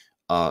thing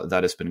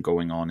that has been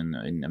going on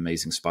in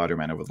Amazing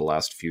Spider-Man over the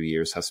last few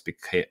years has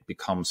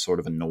become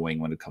sort of annoying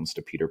when it comes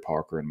to Peter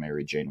Parker and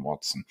Mary Jane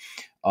Watson.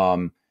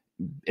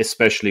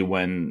 Especially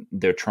when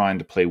they're trying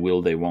to play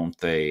will they, won't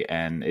they,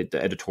 and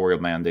the editorial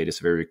mandate is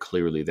very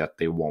clearly that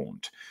they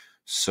won't.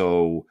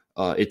 So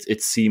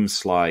it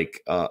seems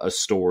like a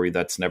story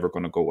that's never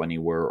going to go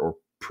anywhere or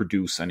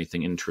produce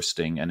anything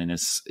interesting, and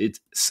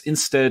it's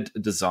instead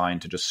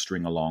designed to just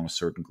string along a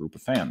certain group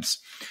of fans.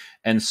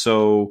 And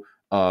so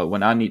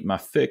when I need my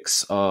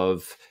fix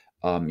of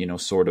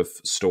sort of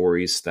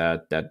stories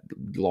that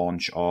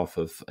launch off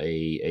of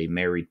a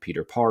married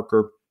Peter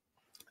Parker.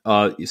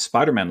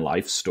 Spider-Man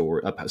Life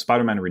Story,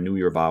 Spider-Man Renew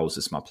Your Vows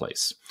is my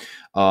place.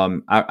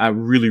 I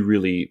really,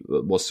 really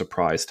was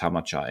surprised how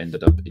much I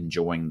ended up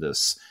enjoying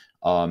this.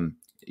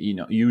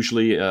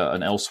 Usually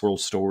an Elseworld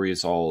story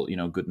is all,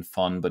 good and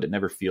fun, but it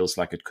never feels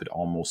like it could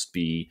almost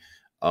be,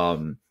 a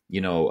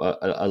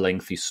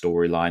lengthy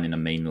storyline in a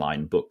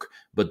mainline book.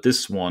 But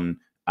this one,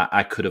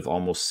 I could have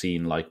almost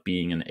seen like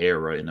being an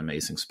era in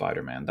Amazing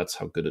Spider-Man. That's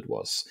how good it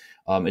was.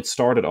 It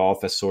started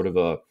off as sort of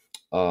a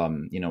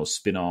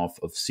spin-off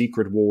of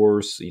Secret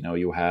Wars.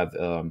 You have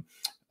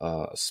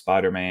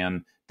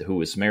Spider-Man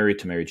who is married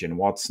to Mary Jane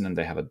Watson, and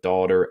they have a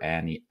daughter,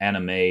 Anna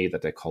May,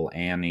 that they call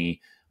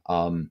Annie.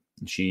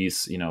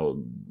 She's,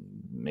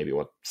 maybe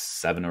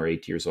 7 or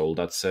 8 years old,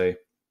 I'd say.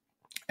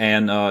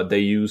 And they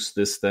use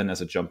this then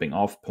as a jumping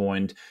off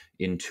point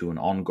into an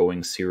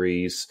ongoing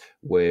series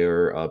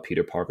where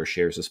Peter Parker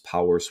shares his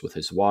powers with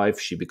his wife.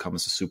 She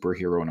becomes a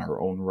superhero in her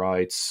own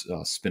rights.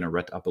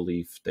 Spinneret, I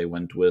believe they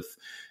went with.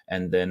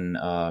 And then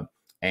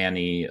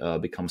Annie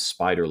becomes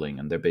Spiderling,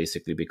 and they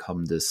basically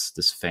become this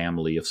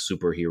family of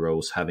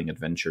superheroes having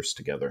adventures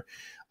together.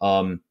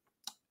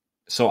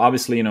 So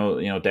obviously,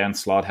 Dan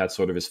Slott had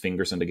sort of his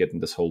fingers into getting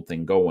this whole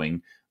thing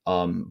going.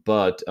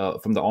 But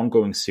from the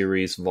ongoing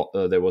series,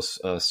 there was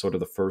sort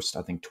of the first,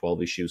 I think,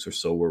 12 issues or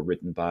so were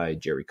written by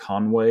Jerry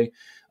Conway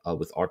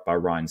with art by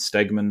Ryan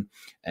Stegman.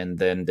 And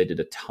then they did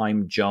a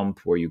time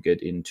jump where you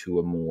get into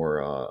a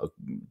more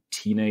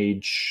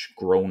teenage,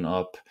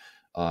 grown-up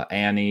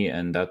Annie,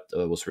 and that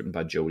was written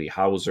by Jody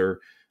Hauser.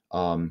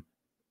 And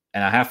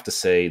I have to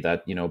say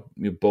that,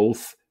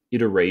 both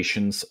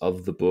iterations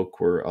of the book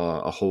were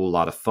a whole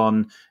lot of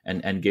fun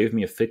and gave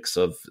me a fix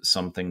of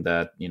something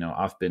that,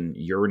 I've been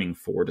yearning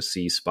for to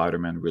see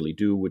Spider-Man really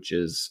do, which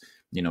is,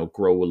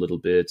 grow a little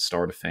bit,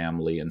 start a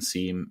family, and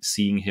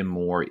seeing him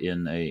more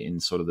in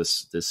sort of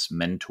this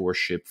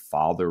mentorship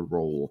father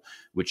role,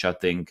 which I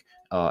think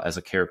as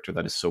a character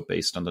that is so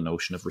based on the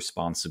notion of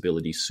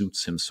responsibility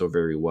suits him so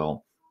very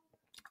well.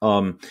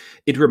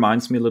 It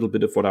reminds me a little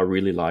bit of what I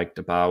really liked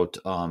about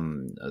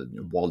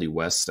Wally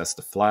West as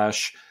the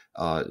Flash.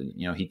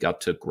 He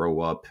got to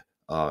grow up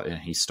and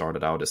he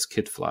started out as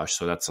Kid Flash.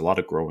 So that's a lot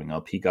of growing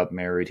up. He got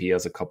married. He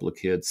has a couple of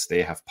kids.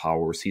 They have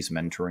powers. He's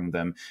mentoring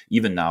them.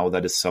 Even now,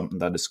 that is something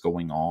that is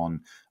going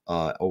on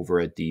over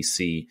at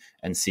DC,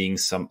 and seeing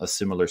a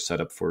similar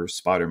setup for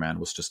Spider-Man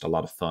was just a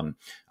lot of fun.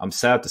 I'm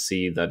sad to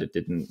see that it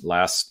didn't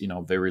last,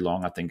 very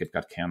long. I think it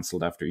got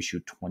canceled after issue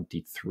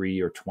 23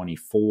 or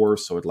 24.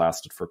 So it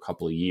lasted for a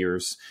couple of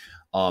years.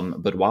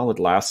 But while it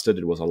lasted,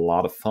 it was a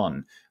lot of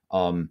fun.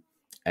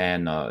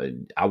 And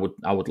I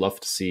would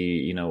love to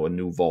see, a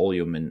new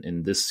volume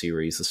in this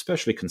series,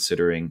 especially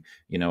considering,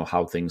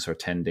 how things are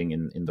tending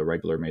in the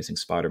regular Amazing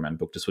Spider-Man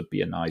book. This would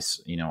be a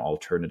nice,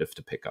 alternative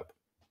to pick up.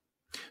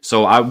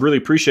 So I really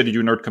appreciated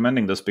you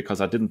recommending this,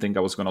 because I didn't think I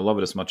was going to love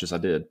it as much as I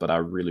did, but I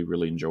really,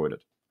 really enjoyed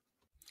it.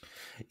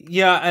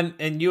 Yeah,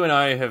 and you and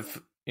I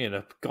have,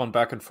 gone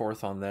back and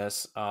forth on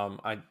this.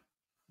 I'm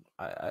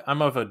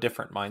of a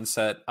different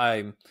mindset.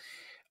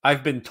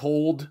 I've been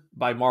told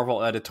by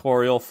Marvel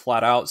editorial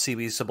flat out,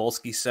 CB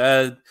Cebulski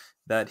said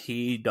that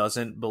he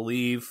doesn't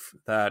believe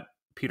that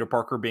Peter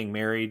Parker being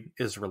married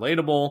is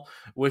relatable,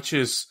 which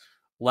is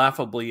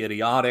laughably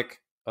idiotic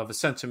of a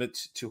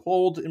sentiment to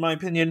hold, in my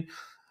opinion.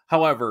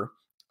 However,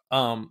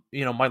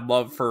 my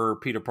love for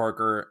Peter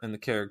Parker and the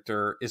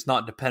character is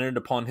not dependent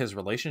upon his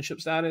relationship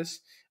status.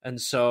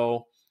 And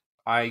so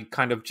I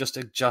kind of just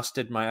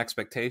adjusted my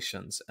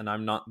expectations, and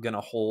I'm not going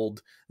to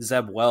hold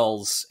Zeb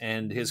Wells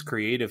and his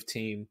creative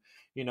team,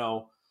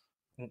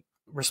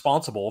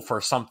 responsible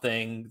for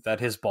something that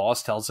his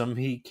boss tells him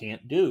he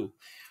can't do.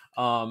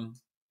 So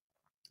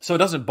it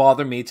doesn't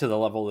bother me to the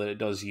level that it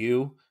does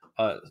you.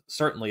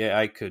 Certainly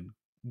I could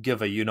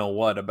give a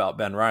what about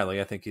Ben Reilly.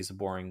 I think he's a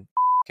boring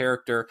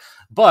character,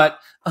 but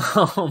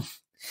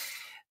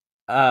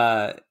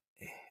I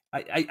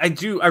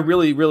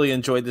really, really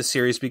enjoyed this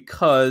series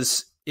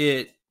because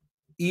it,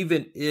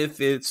 even if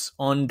it's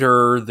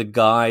under the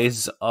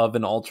guise of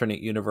an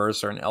alternate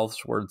universe or an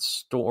Elseworld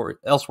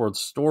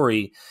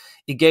story,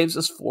 it gave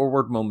us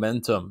forward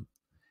momentum,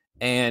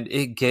 and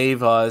it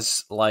gave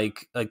us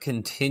like a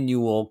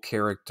continual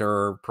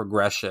character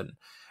progression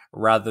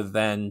rather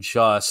than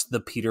just the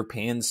Peter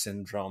Pan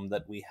syndrome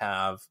that we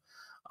have.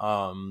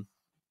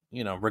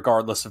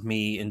 Regardless of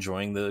me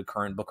enjoying the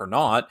current book or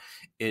not,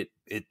 it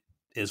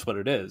is what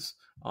it is.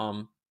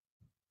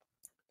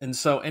 And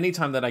so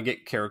anytime that I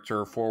get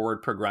character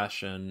forward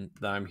progression,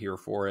 that I'm here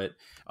for it.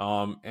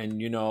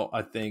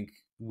 I think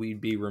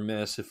we'd be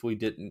remiss if we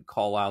didn't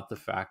call out the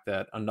fact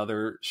that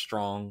another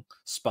strong,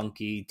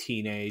 spunky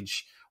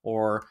teenage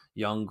or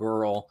young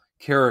girl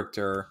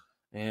character,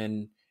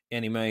 and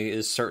Anime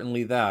is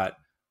certainly that,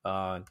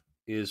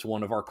 is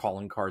one of our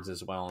calling cards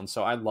as well. And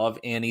so I love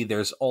Annie.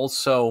 There's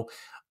also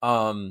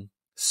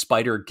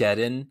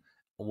Spider-Geddon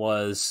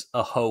was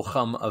a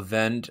ho-hum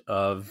event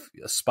of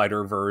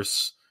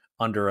Spider-Verse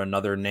under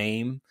another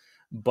name,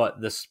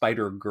 but the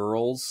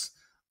Spider-Girls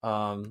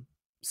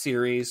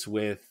series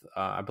with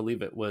I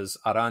believe it was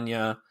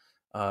Aranya,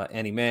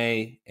 Annie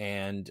Mae,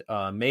 and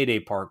Mayday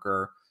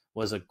Parker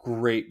was a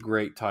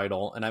great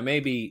title. And I may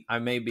be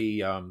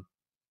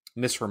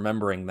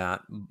misremembering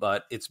that,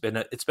 but it's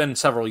been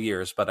several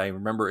years, but I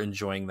remember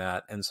enjoying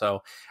that. And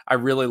so I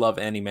really love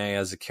Annie Mae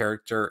as a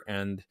character,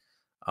 and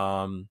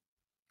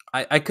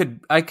I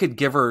could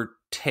give or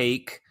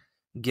take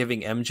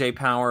giving MJ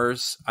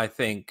powers. I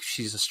think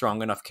she's a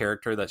strong enough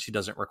character that she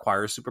doesn't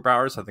require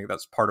superpowers. I think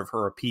that's part of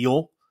her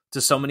appeal to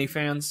so many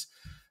fans.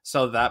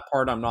 So that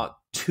part I'm not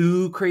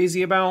too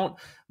crazy about,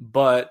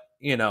 but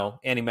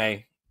Annie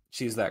Mae,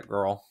 she's that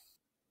girl.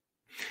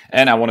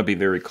 And I want to be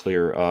very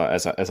clear,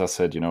 as I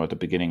said, at the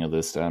beginning of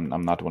this,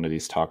 I'm not one of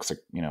these toxic,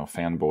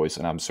 fanboys,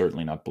 and I'm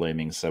certainly not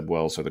blaming Seb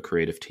Wells or the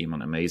creative team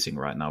on Amazing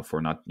right now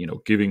for not,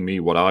 giving me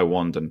what I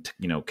want and,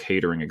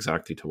 catering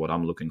exactly to what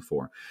I'm looking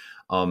for.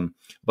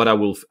 But I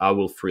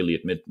will freely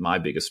admit my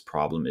biggest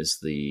problem is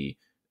the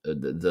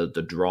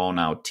drawn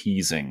out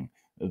teasing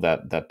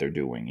that they're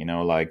doing.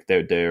 Like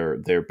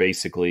they're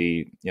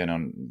basically,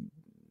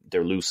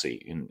 they're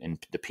Lucy in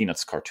the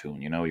Peanuts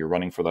cartoon. You're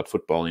running for that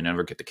football, you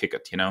never get to kick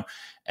it.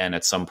 And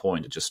at some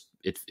point,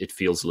 it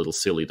feels a little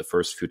silly. The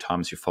first few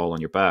times you fall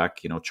on your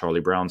back, Charlie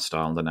Brown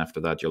style, and then after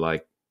that, you're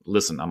like,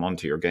 listen, I'm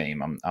onto your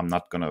game. I'm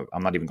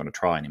not even gonna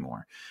try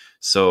anymore.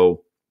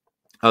 So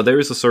there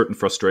is a certain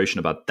frustration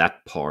about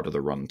that part of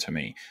the run to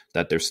me,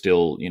 that they're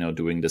still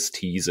doing this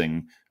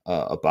teasing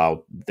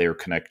about their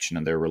connection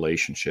and their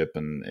relationship,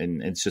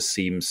 and it just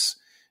seems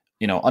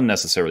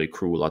unnecessarily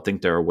cruel. I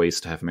think there are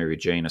ways to have Mary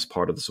Jane as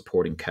part of the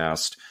supporting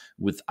cast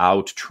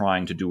without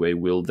trying to do a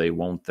will they,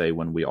 won't they,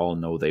 when we all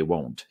know they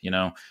won't.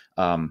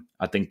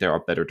 I think there are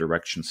better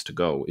directions to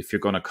go. If you're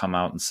going to come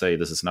out and say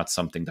this is not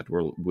something that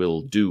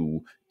we'll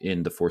do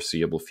in the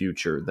foreseeable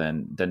future,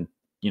 then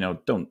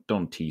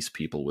don't tease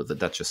people with it.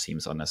 That just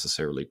seems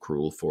unnecessarily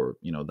cruel for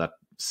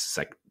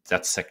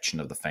that section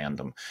of the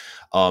fandom.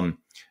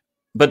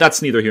 But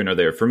that's neither here nor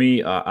there. For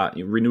me,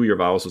 Renew Your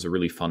Vows was a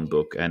really fun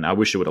book, and I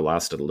wish it would have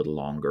lasted a little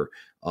longer.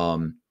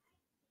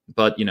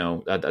 But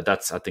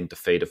that's, I think, the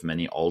fate of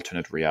many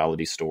alternate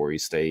reality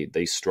stories.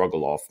 They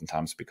struggle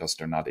oftentimes because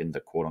they're not in the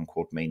quote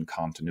unquote main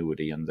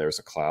continuity, and there's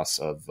a class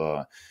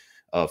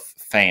of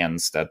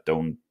fans that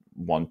don't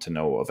want to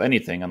know of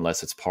anything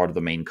unless it's part of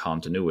the main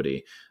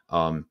continuity.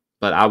 But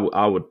I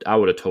would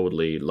have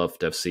totally loved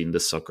to have seen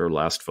this sucker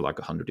last for like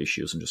 100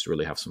 issues and just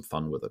really have some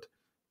fun with it.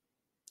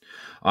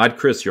 All right,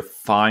 Kris, your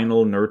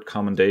final nerd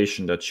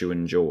commendation that you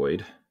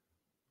enjoyed.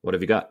 What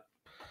have you got?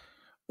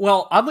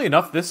 Well, oddly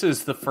enough, this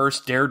is the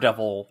first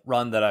Daredevil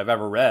run that I've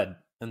ever read.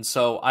 And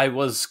so I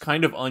was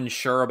kind of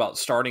unsure about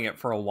starting it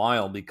for a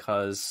while,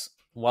 because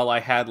while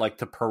I had like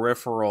the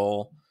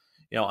peripheral,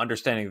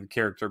 understanding of the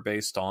character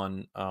based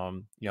on,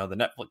 the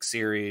Netflix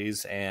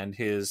series and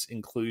his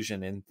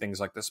inclusion in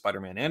things like the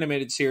Spider-Man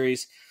animated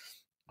series,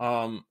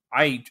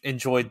 I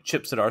enjoyed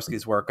Chip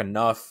Zdarsky's work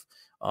enough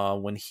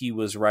when he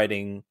was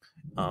writing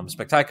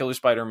Spectacular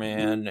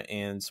Spider-Man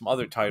and some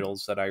other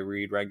titles that I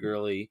read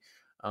regularly.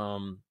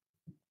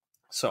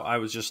 So I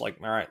was just like,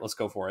 all right, let's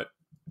go for it.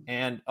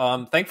 And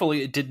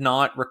thankfully, it did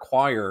not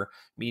require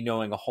me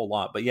knowing a whole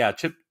lot. But yeah,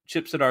 Chip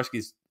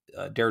Zdarsky's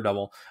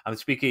Daredevil. I'm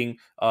speaking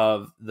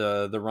of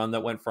the run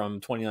that went from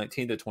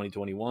 2019 to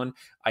 2021.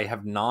 I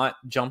have not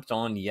jumped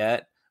on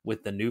yet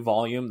with the new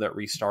volume that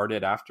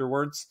restarted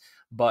afterwards,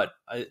 but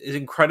it's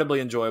incredibly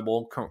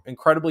enjoyable,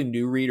 incredibly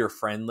new reader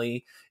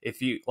friendly.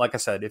 If you, like I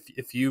said,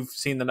 if you've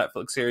seen the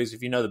Netflix series,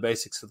 if you know the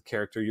basics of the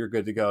character, you're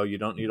good to go. You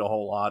don't need a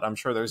whole lot. I'm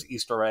sure there's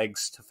Easter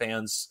eggs to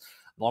fans,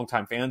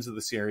 longtime fans of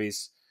the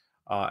series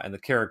and the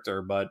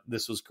character, but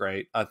this was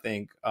great. I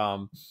think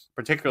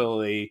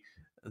particularly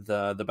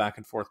the back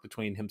and forth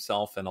between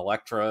himself and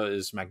Elektra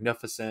is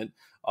magnificent.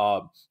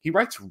 He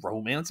writes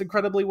romance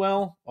incredibly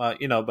well, but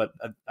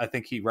I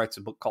think he writes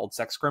a book called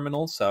Sex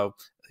Criminal, so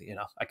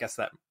I guess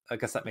that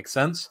makes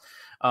sense.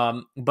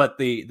 But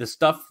the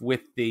stuff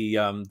with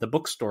the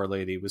bookstore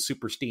lady was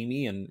super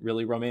steamy and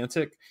really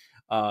romantic,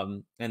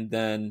 and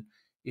then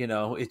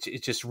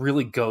it just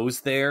really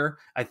goes there.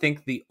 I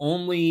think the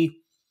only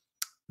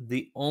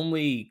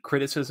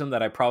criticism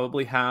that I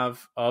probably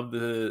have of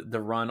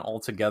the run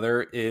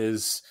altogether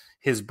is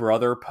his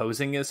brother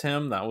posing as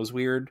him. That was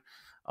weird.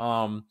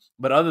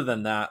 But other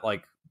than that,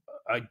 like,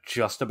 I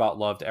just about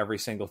loved every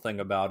single thing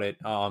about it.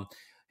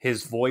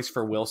 His voice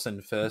for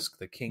Wilson Fisk,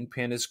 the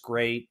Kingpin, is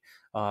great.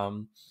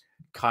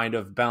 Kind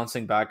of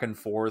bouncing back and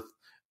forth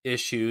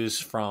issues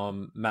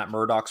from Matt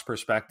Murdock's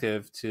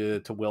perspective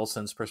to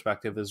Wilson's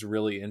perspective is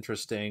really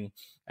interesting.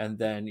 And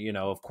then,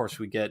 of course,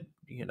 we get,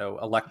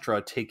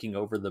 Elektra taking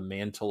over the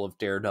mantle of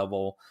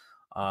Daredevil.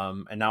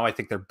 And now I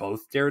think they're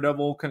both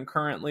Daredevil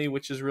concurrently,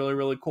 which is really,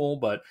 really cool.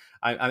 But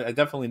I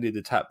definitely need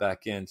to tap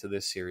back into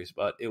this series.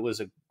 But it was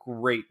a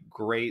great,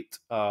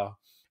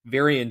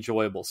 very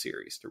enjoyable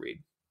series to read.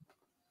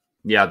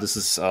 Yeah, this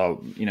is,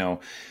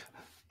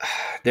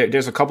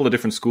 there's a couple of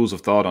different schools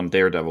of thought on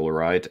Daredevil,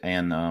 right?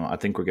 And I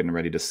think we're getting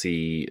ready to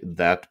see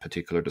that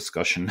particular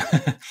discussion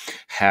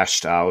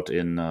hashed out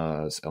in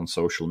on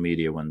social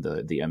media when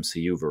the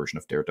MCU version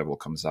of Daredevil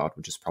comes out,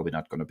 which is probably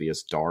not going to be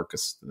as dark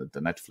as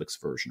the Netflix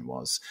version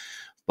was.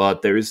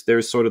 But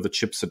there's sort of the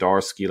Chip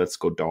Zdarsky, let's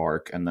go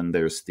dark, and then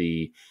there's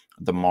the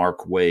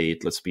Mark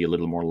Waid, let's be a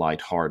little more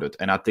lighthearted.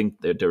 And I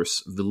think that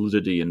there's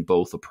validity in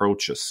both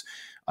approaches.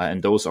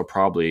 And those are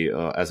probably,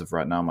 as of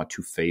right now, my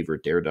two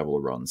favorite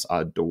Daredevil runs.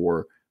 I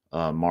adore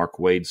Mark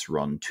Waid's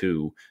run,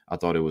 too. I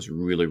thought it was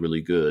really,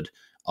 really good.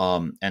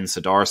 And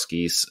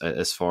Zdarsky's,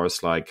 as far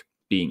as like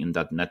being in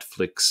that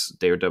Netflix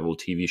Daredevil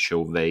TV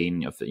show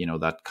vein of,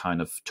 that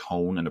kind of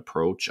tone and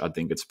approach, I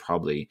think it's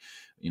probably,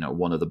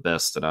 one of the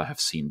best that I have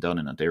seen done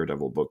in a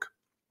Daredevil book.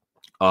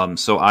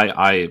 So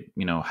I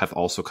have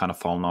also kind of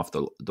fallen off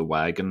the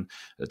wagon.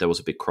 There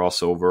was a big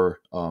crossover.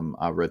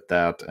 I read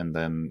that, and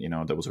then,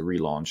 there was a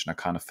relaunch, and I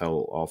kind of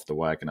fell off the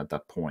wagon at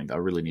that point. I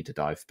really need to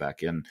dive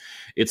back in.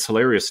 It's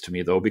hilarious to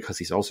me, though, because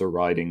he's also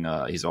writing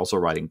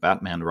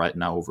Batman right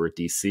now over at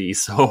DC.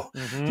 So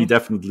he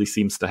definitely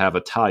seems to have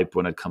a type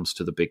when it comes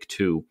to the big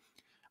two.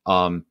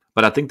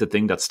 But I think the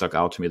thing that stuck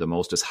out to me the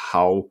most is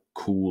how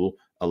cool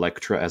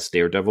Elektra as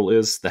Daredevil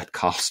is. That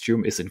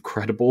costume is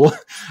incredible,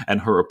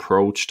 and her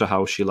approach to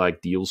how she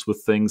like deals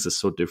with things is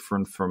so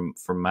different from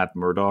Matt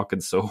Murdock,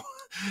 and so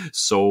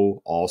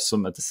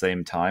awesome at the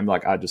same time.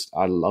 Like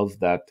I love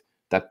that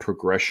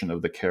progression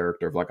of the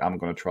character of like, I'm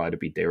going to try to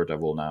be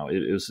Daredevil now.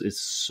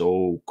 It's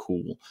so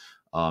cool.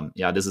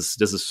 This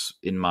is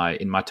in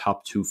my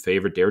top two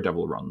favorite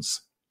Daredevil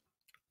runs.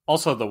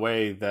 Also, the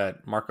way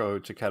that Marco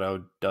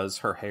Cicchetto does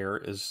her hair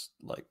is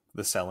like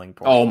the selling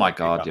point. Oh my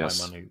God,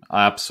 yes.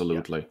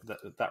 Absolutely. Yeah,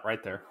 that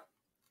right there.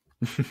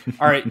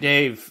 All right,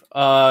 Dave.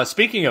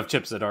 Speaking of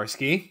Chip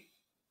Zdarsky.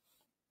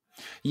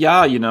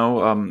 Yeah,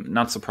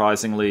 not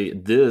surprisingly,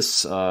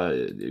 this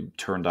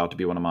turned out to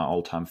be one of my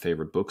all-time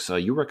favorite books.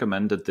 You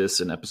recommended this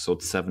in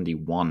episode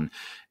 71,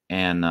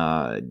 and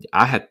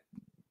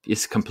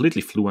it's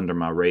completely flew under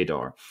my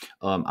radar.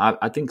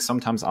 I think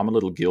sometimes I'm a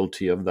little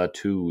guilty of that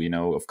too,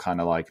 of kind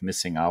of like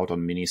missing out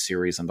on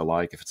miniseries and the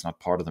like. If it's not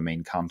part of the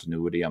main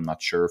continuity, I'm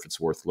not sure if it's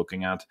worth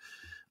looking at.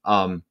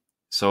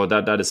 So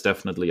that is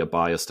definitely a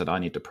bias that I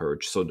need to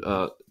purge.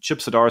 So Chip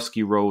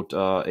Zdarsky wrote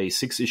a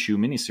 6-issue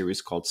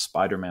miniseries called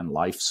Spider-Man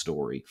Life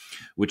Story,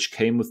 which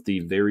came with the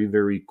very,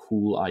 very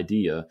cool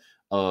idea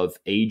of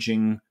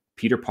aging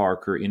Peter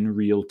Parker in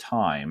real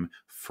time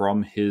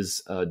from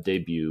his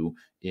debut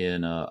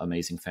in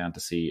Amazing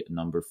Fantasy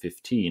number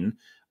 15 in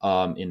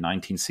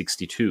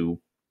 1962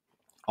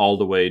 all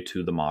the way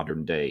to the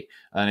modern day.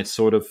 And it's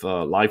sort of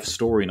a life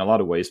story in a lot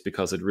of ways,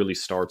 because it really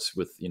starts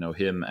with,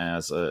 him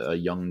as a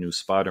young new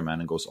Spider-Man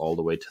and goes all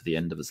the way to the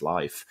end of his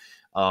life.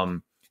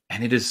 And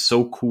it is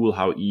so cool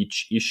how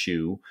each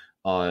issue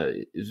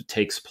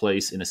takes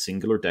place in a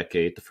singular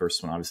decade. The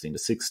first one, obviously, in the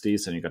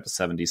 60s, and you got the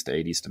 70s, the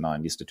 80s, the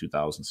 90s, the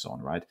 2000s, so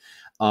on, right?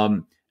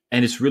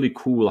 And it's really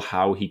cool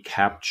how he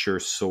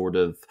captures sort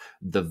of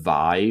the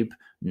vibe,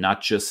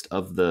 not just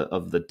of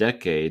the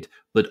decade,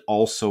 but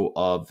also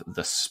of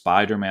the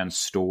Spider-Man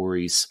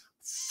stories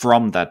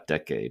from that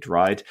decade,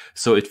 right?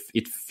 So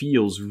it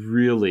feels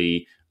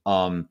really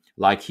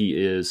like he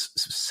is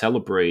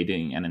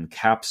celebrating and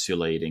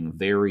encapsulating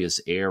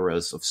various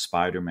eras of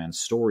Spider-Man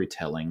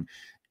storytelling,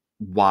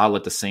 while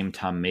at the same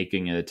time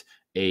making it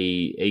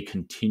a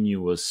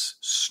continuous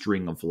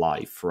string of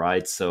life,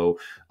 right? So,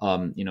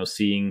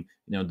 seeing,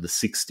 the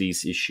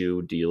 60s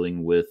issue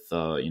dealing with,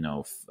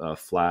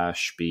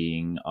 Flash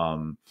being,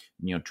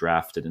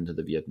 drafted into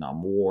the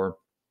Vietnam War.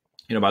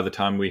 By the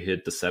time we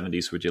hit the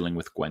 70s, we're dealing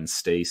with Gwen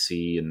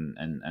Stacy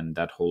and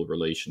that whole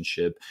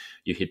relationship.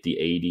 You hit the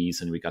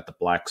 80s and we got the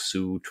black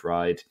suit,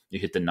 right? You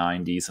hit the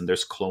 90s and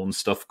there's clone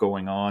stuff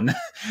going on.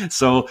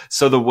 so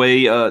the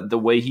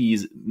way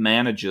he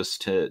manages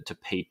to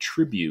pay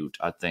tribute,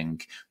 I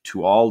think,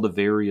 to all the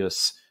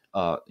various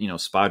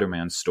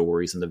Spider-Man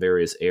stories and the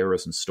various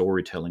eras and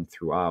storytelling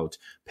throughout,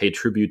 pay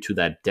tribute to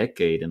that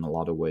decade in a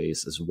lot of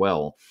ways as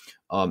well.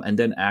 And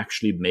then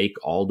actually make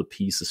all the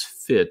pieces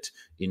fit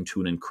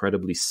into an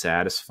incredibly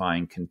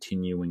satisfying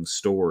continuing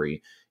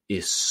story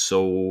is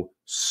so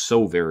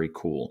very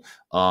cool.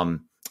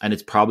 And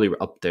it's probably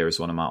up there as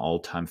one of my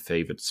all-time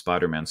favorite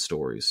Spider-Man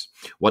stories.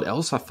 What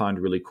else I find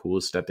really cool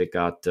is that they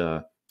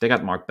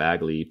got Mark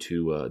Bagley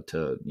to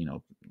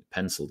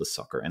pencil the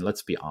sucker. And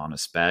let's be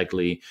honest,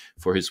 Bagley,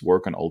 for his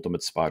work on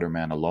Ultimate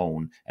Spider-Man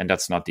alone, and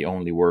that's not the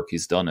only work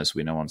he's done, as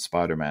we know, on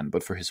Spider-Man,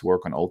 but for his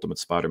work on Ultimate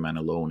Spider-Man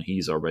alone,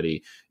 he's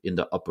already in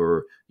the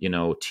upper,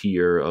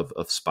 tier of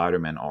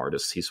Spider-Man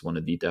artists. He's one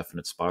of the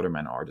definite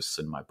Spider-Man artists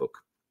in my book.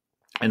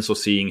 And so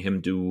seeing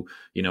him do,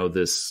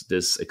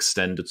 this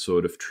extended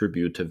sort of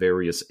tribute to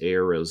various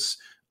eras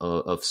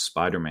of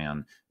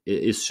Spider-Man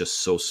is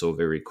just so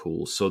very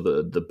cool. So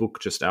the book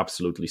just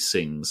absolutely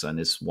sings and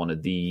is one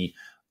of the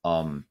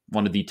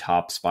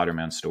top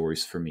Spider-Man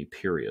stories for me,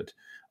 period.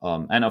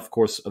 And of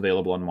course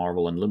available on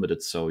Marvel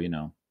Unlimited, so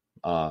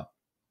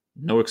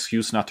no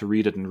excuse not to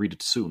read it, and read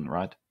it soon,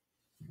 right?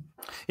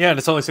 Yeah, and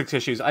it's only 6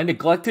 issues. I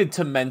neglected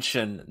to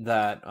mention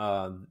that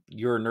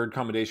your nerd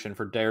commendation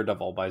for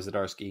Daredevil by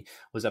Zdarsky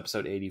was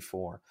episode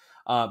 84.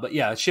 But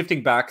yeah,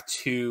 shifting back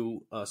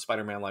to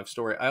Spider-Man Life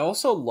Story, I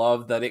also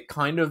love that it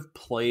kind of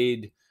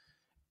played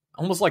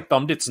almost like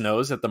thumbed its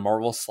nose at the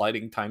Marvel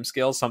sliding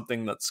timescale,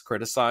 something that's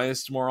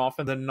criticized more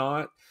often than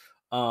not.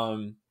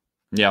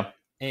 Yeah.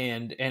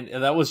 And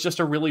that was just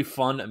a really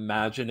fun,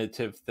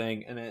 imaginative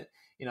thing. And it,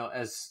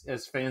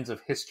 as fans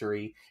of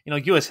history,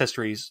 U.S.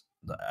 history's,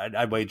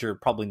 I wager,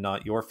 probably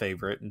not your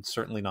favorite, and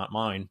certainly not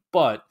mine.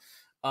 But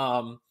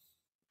I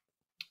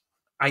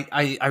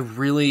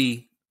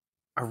really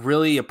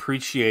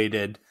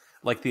appreciated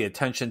like the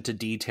attention to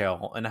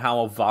detail and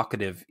how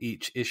evocative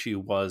each issue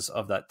was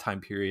of that time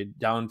period,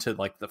 down to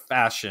like the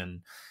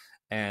fashion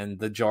and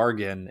the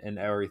jargon and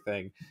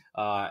everything.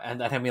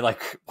 And that had me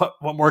like, what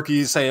more can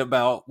you say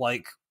about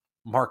like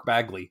Mark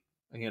Bagley,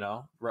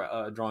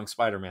 drawing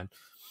Spider-Man?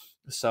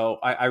 So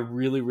I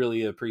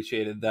really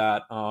appreciated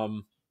that.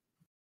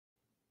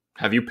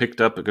 Have you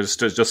picked up, because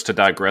just to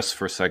digress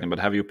for a second, but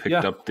have you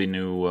picked up the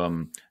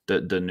new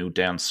the new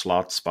Dan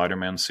Slott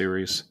Spider-Man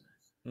series?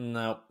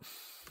 No.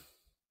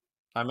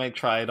 I might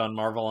try it on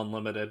Marvel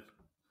Unlimited.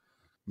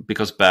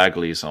 Because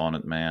Bagley's on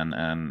it, man,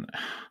 and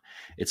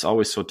it's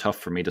always so tough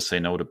for me to say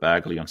no to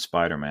Bagley on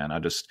Spider-Man. I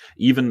just,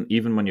 even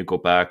when you go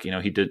back,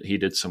 he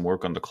did some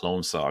work on the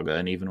Clone Saga,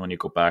 and even when you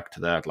go back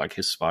to that, like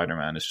his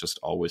Spider-Man has just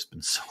always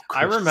been so good.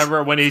 I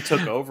remember when he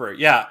took over.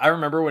 Yeah, I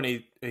remember when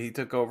he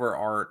took over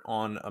art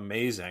on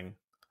Amazing.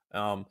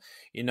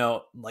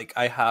 Like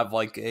I have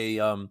like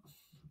a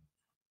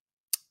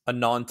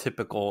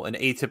non-typical, an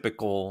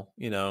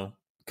atypical,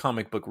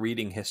 comic book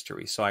reading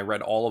history. So I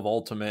read all of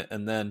Ultimate,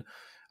 and then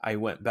I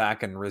went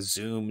back and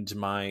resumed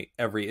my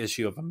every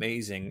issue of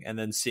Amazing, and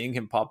then seeing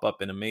him pop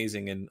up in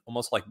Amazing and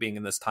almost like being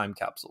in this time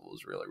capsule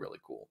was really, really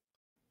cool.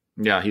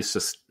 Yeah, he's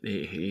just,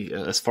 he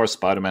as far as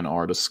Spider-Man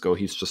artists go,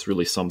 he's just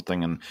really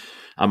something, and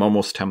I'm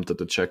almost tempted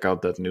to check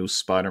out that new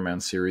Spider-Man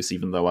series,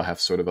 even though I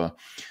have sort of a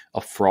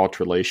fraught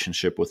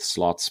relationship with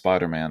Slott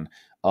Spider-Man,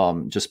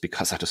 just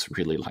because I just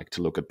really like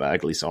to look at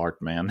Bagley's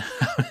art, man.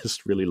 I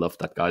just really love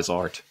that guy's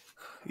art.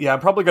 Yeah,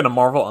 I'm probably going to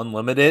Marvel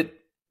Unlimited,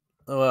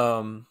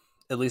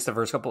 at least the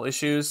first couple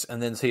issues,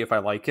 and then see if I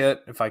like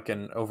it, if I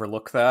can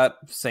overlook that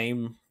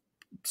same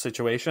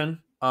situation.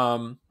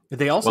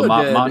 They also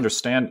my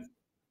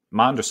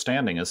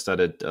understanding is that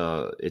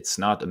it's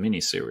not a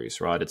miniseries,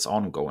 right? It's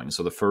ongoing.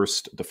 So the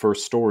first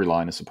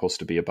storyline is supposed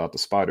to be about the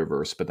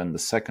Spider-Verse, but then the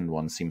second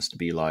one seems to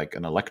be like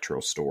an Electro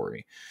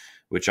story,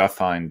 which I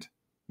find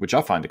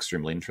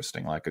extremely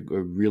interesting. Like a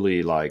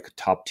really like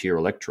top tier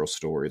Electro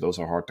story. Those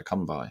are hard to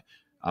come by.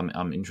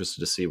 I'm interested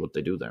to see what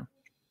they do there.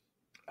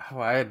 Oh,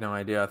 I had no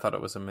idea. I thought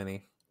it was a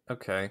mini.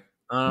 Okay.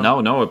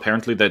 No.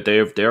 Apparently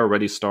they're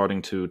already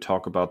starting to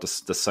talk about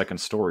the second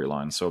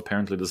storyline. So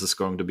apparently this is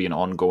going to be an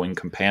ongoing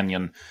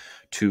companion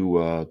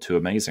to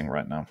Amazing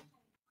right now.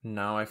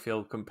 Now I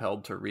feel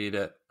compelled to read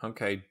it.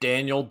 Okay,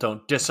 Daniel,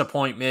 don't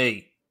disappoint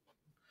me.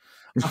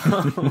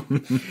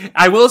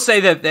 I will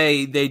say that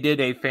they did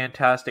a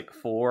Fantastic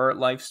Four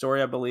life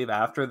story, I believe,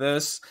 after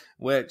this,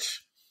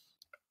 which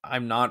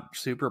I'm not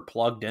super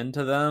plugged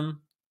into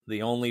them.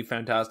 The only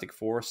Fantastic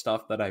Four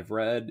stuff that I've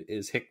read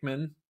is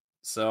Hickman.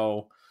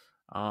 So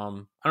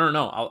I don't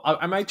know.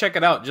 I might check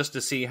it out just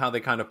to see how they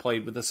kind of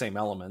played with the same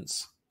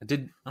elements.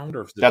 I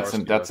wonder if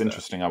that's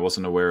interesting. I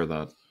wasn't aware of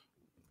that.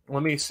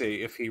 Let me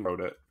see if he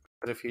wrote it.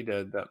 But if he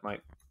did, that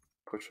might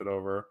push it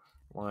over.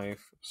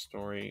 Life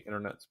story,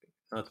 internet speak.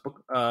 That's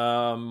book.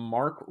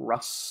 Mark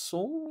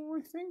Russell,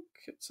 I think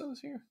it says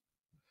here.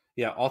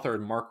 Yeah, author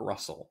Mark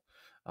Russell.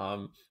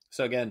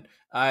 So again,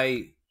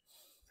 like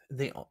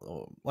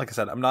I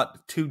said, I'm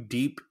not too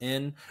deep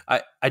in.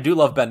 I do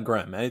love Ben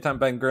Grimm. Anytime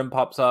Ben Grimm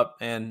pops up,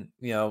 and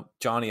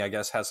Johnny, I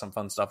guess, has some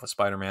fun stuff with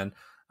Spider-Man.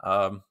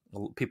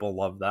 People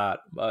love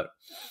that, but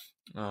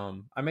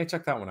I may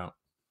check that one out.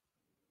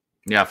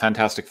 Yeah,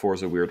 Fantastic Four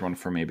is a weird one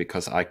for me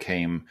because I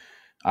came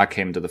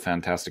to the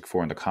Fantastic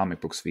Four in the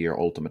comic books via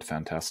Ultimate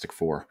Fantastic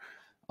Four.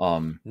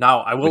 Now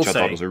I will which I say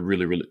thought was a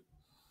really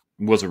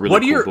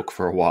cool book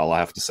for a while, I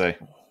have to say.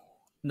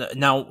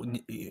 Now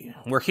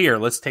we're here.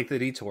 Let's take the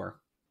detour.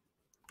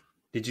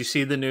 Did you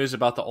see the news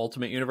about the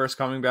Ultimate Universe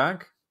coming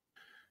back?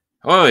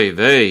 Oy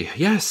vey.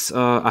 Yes,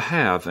 I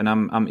have, and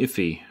I'm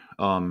iffy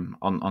on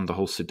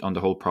the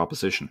whole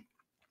proposition.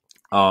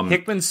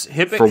 Hickman's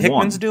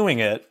doing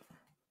it.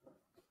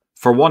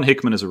 For one,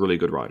 Hickman is a really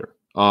good writer.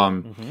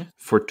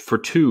 For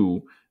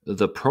two,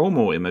 the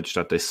promo image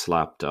that they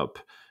slapped up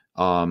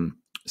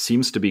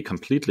seems to be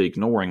completely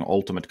ignoring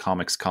Ultimate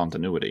Comics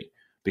continuity,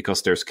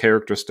 because there's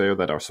characters there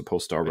that are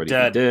supposed to already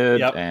be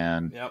dead,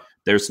 and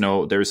there's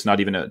not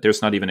even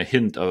a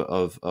hint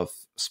of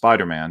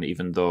Spider-Man,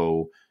 even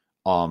though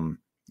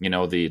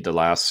the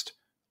last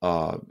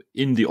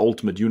in the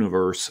Ultimate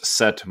Universe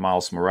set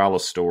Miles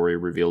Morales story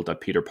revealed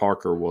that Peter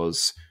Parker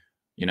was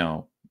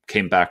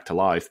came back to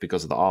life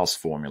because of the Oz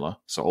formula.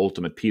 So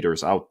Ultimate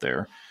Peter's out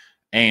there.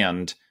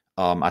 And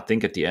I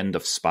think at the end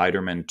of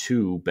Spider-Man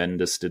 2,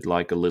 Bendis did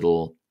like a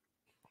little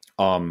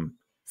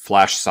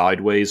flash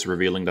sideways,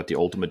 revealing that the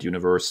Ultimate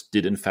Universe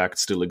did in fact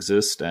still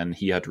exist, and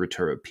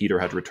Peter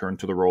had returned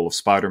to the role of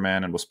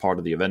Spider-Man and was part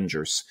of the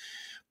Avengers.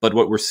 But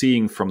what we're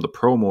seeing from the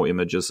promo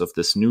images of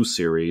this new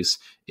series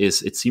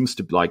is it seems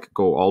to like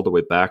go all the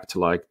way back to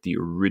like the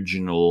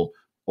original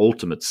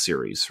Ultimate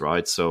series,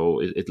 right? So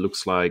it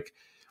looks like,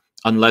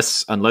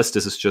 unless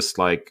this is just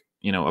like,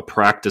 you know, a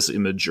practice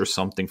image or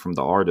something from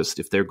the artist,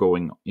 if they're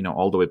going, you know,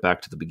 all the way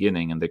back to the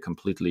beginning and they're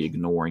completely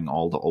ignoring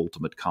all the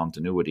Ultimate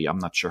continuity, I'm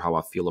not sure how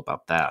I feel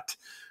about that,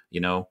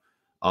 you know,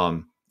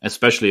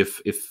 especially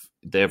if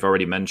they've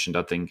already mentioned,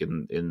 I think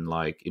in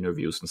like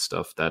interviews and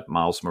stuff, that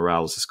Miles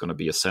Morales is going to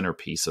be a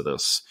centerpiece of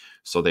this.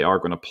 So they are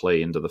going to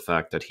play into the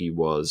fact that he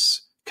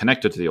was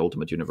connected to the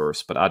Ultimate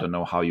Universe, but I don't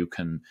know how you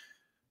can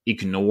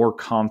ignore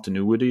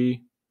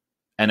continuity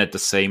and at the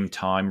same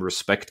time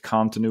respect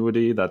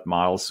continuity, that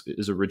Miles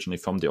is originally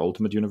from the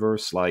Ultimate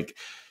Universe. Like,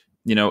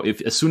 you know,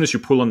 if as soon as you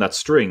pull on that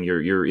string,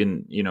 you're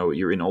in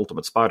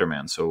Ultimate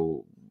Spider-Man.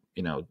 So,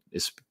 you know,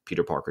 is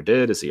Peter Parker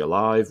dead? Is he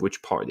alive?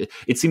 Which part?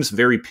 It seems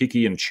very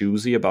picky and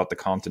choosy about the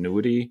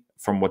continuity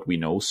from what we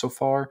know so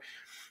far.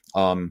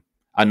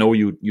 I know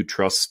you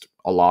trust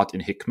a lot in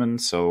Hickman,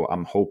 so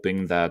I'm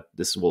hoping that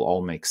this will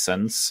all make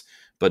sense.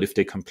 But if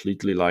they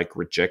completely like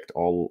reject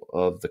all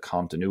of the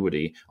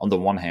continuity, on the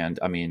one hand,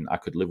 I mean, I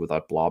could live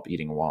without Blob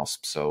eating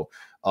wasps. So,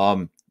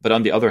 but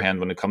on the other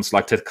hand, when it comes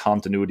like to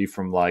continuity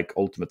from like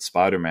Ultimate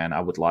Spider-Man, I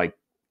would like,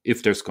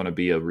 if there's going to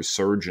be a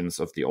resurgence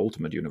of the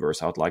Ultimate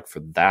Universe, I would like for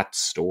that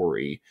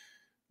story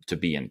to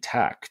be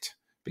intact,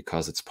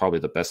 because it's probably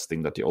the best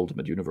thing that the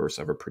Ultimate Universe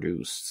ever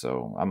produced.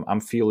 So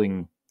I'm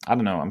feeling, I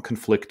don't know, I'm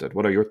conflicted.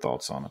 What are your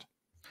thoughts on it?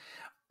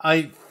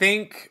 I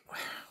think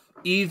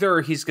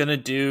either he's going to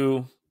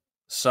do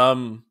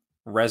some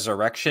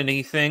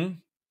resurrection-y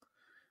thing.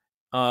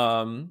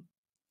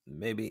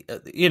 Maybe,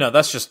 you know,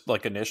 that's just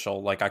like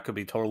initial, like I could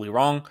be totally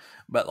wrong,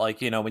 but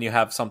like, you know, when you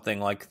have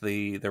something like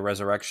the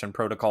resurrection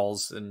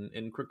protocols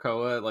in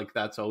Krakoa, like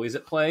that's always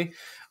at play.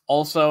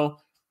 Also,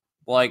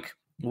 like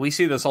we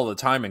see this all the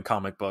time in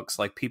comic books,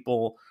 like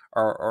people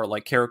are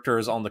like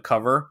characters on the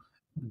cover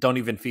don't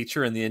even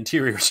feature in the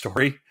interior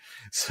story.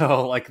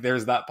 So like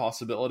there's that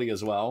possibility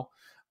as well.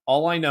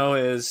 All I know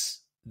is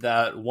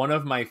that one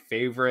of my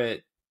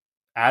favorite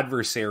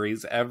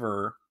adversaries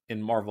ever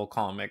in Marvel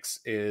Comics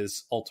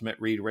is Ultimate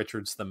Reed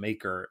Richards, the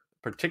Maker,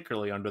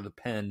 particularly under the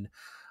pen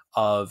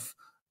of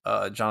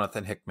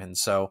Jonathan Hickman.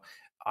 So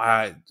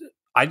I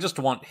just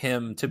want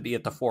him to be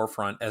at the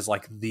forefront as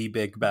like the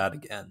big bad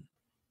again.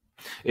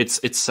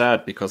 It's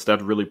sad because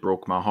that really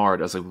broke my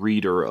heart as a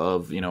reader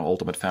of, you know,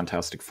 Ultimate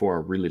Fantastic Four.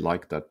 I really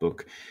liked that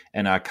book,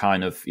 and I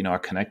kind of, you know, I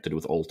connected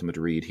with Ultimate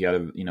Reed. He had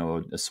a, you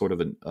know, a sort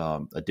of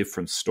a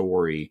different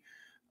story,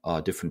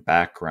 different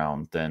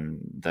background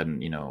than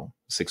you know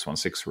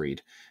 616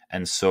 Reed,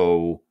 and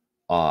so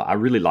I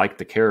really liked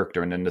the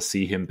character. And then to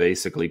see him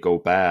basically go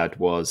bad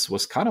was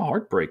kind of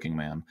heartbreaking,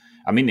 man.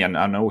 I mean,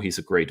 I know he's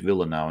a great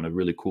villain now and a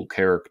really cool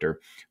character,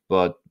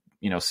 but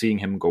you know, seeing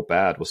him go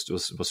bad was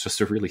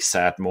just a really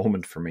sad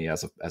moment for me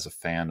as a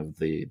fan of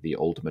the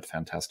Ultimate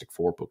Fantastic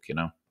Four book. You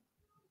know.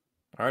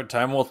 All right,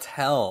 time will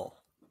tell.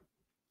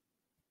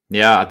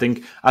 Yeah, I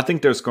think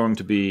there's going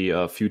to be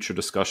future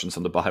discussions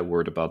on the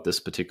Byword about this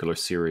particular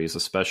series,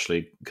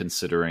 especially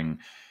considering,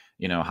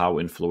 you know, how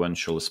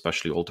influential,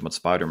 especially Ultimate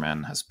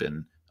Spider-Man has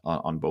been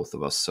on both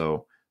of us.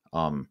 So,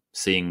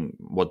 seeing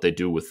what they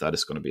do with that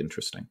is going to be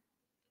interesting.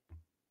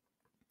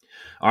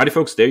 Alrighty,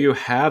 folks, there you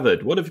have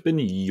it. What have been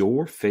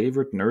your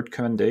favorite nerd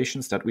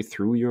commendations that we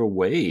threw your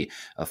way?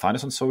 Find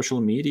us on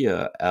social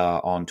media,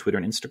 on Twitter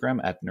and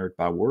Instagram at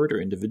NerdByword, or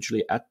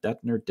individually at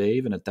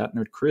ThatNerdDave and at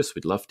ThatNerdChris.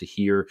 We'd love to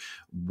hear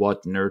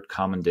what nerd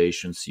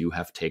commendations you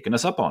have taken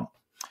us up on.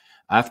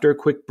 After a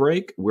quick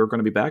break, we're going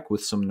to be back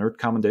with some nerd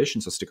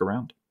commendations, so stick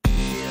around.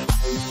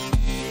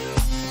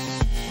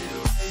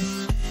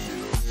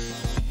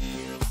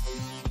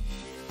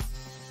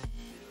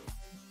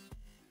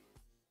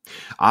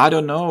 I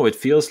don't know, it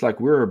feels like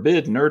we're a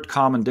bit nerd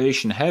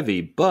commendation heavy,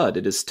 but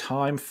it is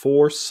time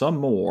for some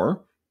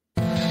more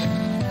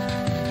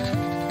nerd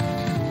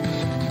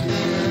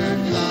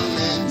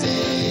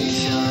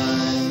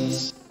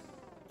commendations.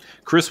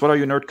 Chris, what are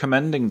you nerd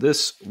commending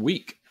this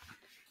week?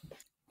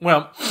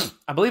 Well,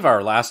 I believe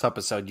our last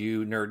episode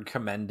you nerd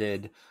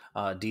commended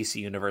DC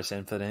Universe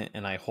Infinite,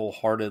 and I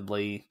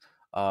wholeheartedly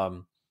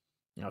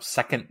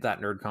second that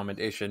nerd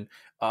commendation.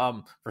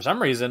 For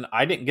some reason,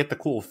 I didn't get the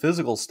cool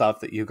physical stuff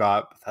that you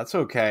got, but that's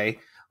okay.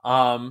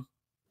 You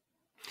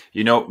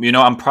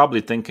know, I'm probably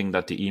thinking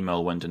that the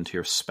email went into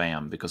your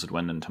spam, because it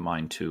went into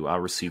mine too. I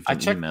received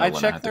an email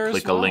and I had to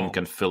click a link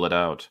and fill it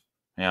out.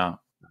 Yeah,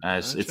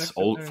 as it's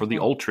old for the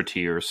ultra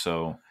tier,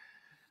 so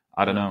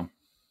I don't know.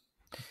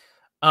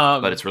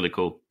 But it's really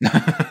cool.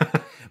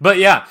 But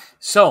yeah,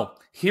 so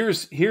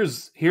here's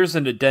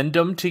an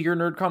addendum to your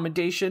nerd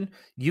commendation.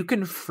 You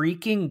can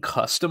freaking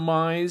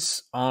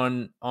customize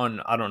on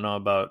I don't know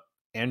about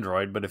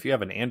Android, but if you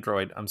have an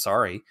Android, I'm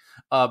sorry,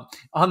 on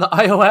the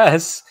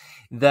iOS,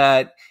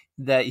 that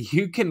that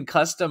you can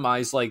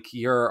customize like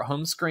your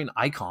home screen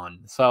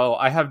icon. So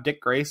I have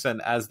Dick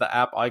Grayson as the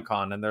app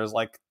icon, and there's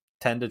like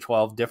 10 to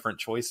 12 different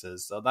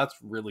choices. So that's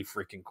really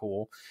freaking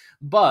cool.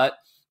 But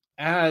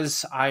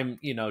as I'm,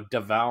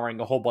 devouring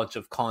a whole bunch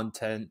of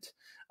content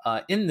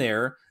in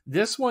there,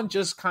 this one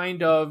just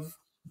kind of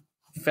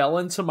fell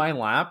into my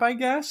lap, I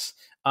guess.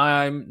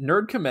 I'm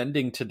nerd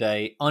commending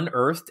today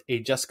Unearthed, a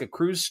Jessica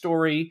Cruz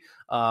story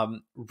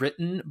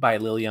written by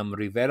Lilliam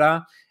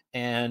Rivera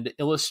and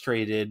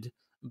illustrated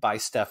by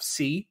Steph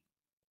C.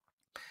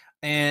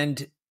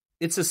 And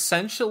it's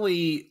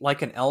essentially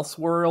like an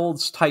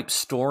Elseworlds type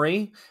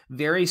story,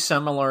 very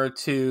similar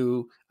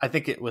to, I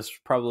think it was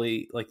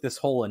probably like this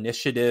whole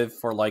initiative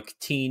for like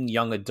teen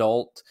young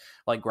adult,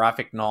 like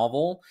graphic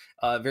novel,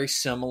 very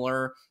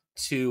similar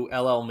to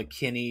LL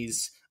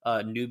McKinney's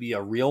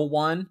Nubia Real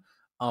One.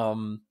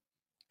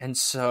 And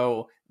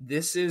so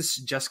this is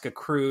Jessica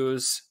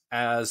Cruz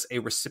as a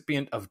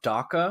recipient of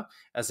DACA,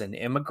 as an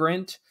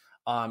immigrant,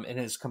 and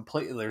is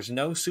completely, there's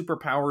no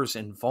superpowers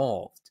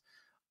involved.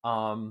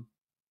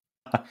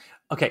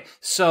 Okay,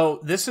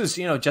 so this is,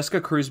 Jessica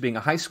Cruz being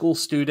a high school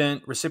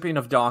student, recipient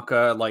of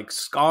DACA, like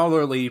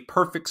scholarly,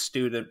 perfect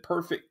student,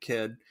 perfect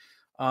kid,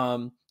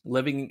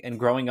 living and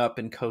growing up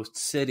in Coast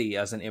City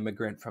as an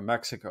immigrant from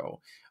Mexico.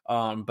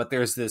 But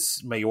there's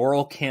this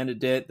mayoral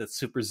candidate that's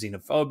super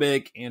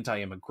xenophobic,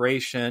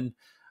 anti-immigration.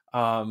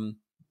 And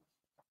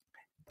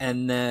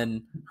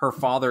then her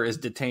father is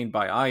detained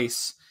by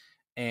ICE,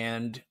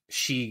 and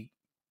she,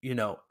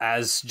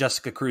 as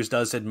Jessica Cruz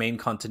does in main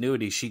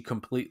continuity, she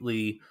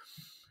completely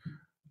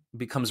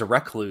becomes a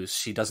recluse.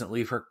 She doesn't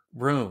leave her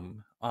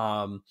room.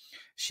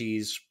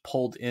 She's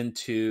pulled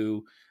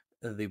into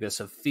the abyss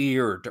of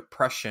fear,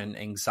 depression,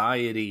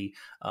 anxiety,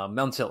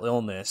 mental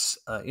illness,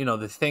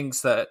 the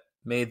things that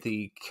made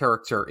the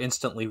character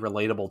instantly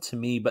relatable to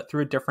me, but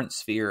through a different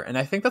sphere. And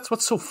I think that's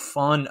what's so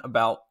fun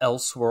about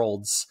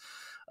Elseworlds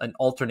and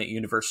alternate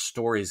universe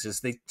stories, is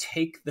they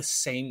take the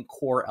same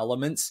core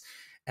elements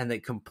and they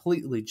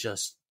completely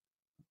just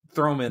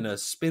throw them in a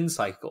spin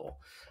cycle.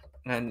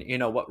 And,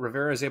 what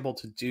Rivera is able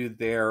to do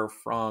there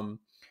from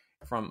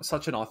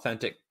such an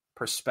authentic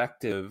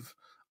perspective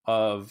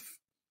of,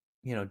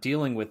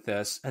 dealing with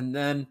this. And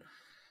then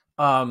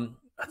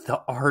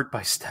the art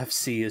by Steph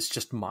C is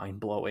just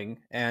mind-blowing.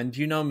 And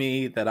you know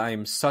me, that I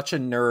am such a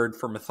nerd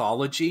for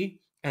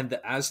mythology, and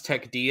the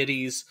Aztec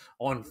deities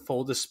on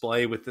full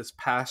display with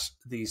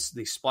these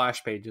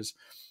splash pages.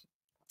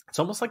 It's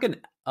almost like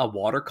a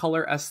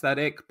watercolor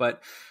aesthetic,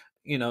 but,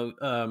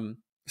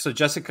 so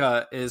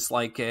Jessica is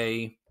like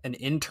an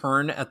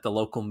intern at the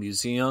local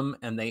museum,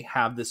 and they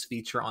have this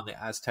feature on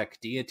the Aztec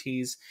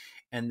deities,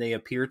 and they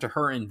appear to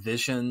her in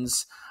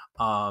visions.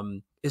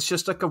 It's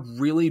just like a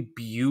really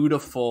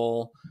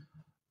beautiful,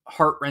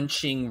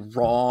 heart-wrenching,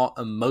 raw,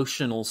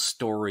 emotional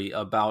story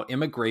about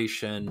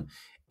immigration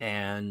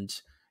and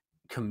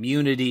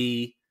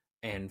community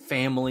and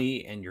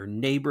family and your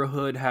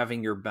neighborhood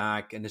having your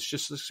back. And it's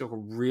just a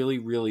really,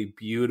 really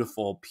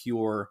beautiful,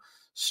 pure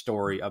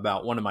story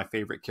about one of my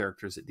favorite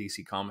characters at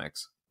DC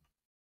Comics.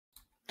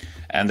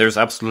 And there's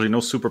absolutely no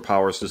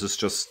superpowers. This is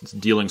just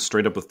dealing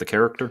straight up with the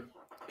character.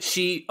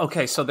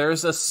 So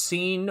there's a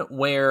scene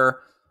where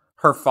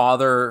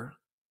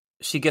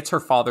she gets her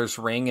father's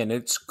ring, and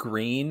it's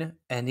green,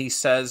 and he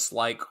says,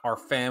 like, our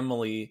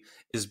family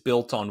is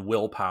built on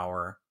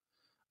willpower.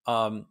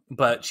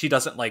 But she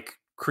doesn't like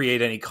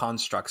create any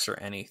constructs or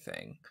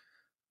anything.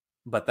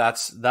 But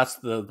that's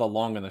the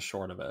long and the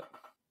short of it.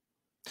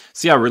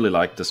 See, I really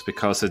like this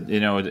because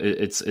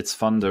it's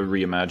fun to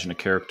reimagine a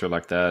character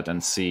like that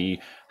and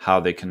see how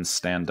they can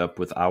stand up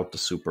without the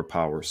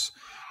superpowers.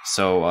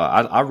 So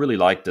I really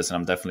like this, and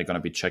I'm definitely going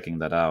to be checking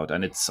that out.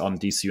 And it's on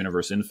DC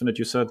Universe Infinite,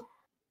 you said?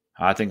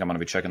 I think I'm going to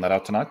be checking that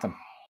out tonight then.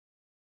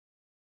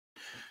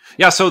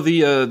 Yeah, so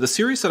the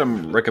series that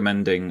I'm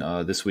recommending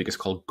this week is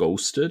called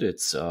Ghosted.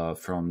 It's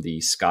from the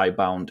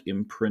Skybound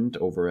imprint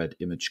over at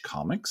Image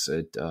Comics.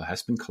 It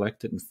has been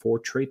collected in 4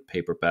 trade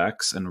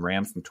paperbacks and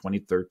ran from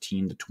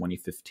 2013 to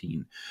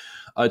 2015.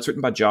 It's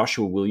written by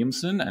Joshua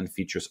Williamson and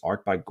features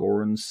art by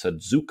Goran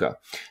Sudzuka.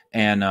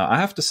 And I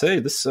have to say,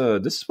 this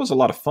was a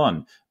lot of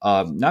fun.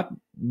 Not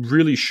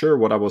really sure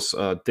what I was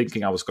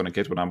thinking I was going to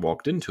get when I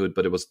walked into it,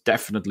 but it was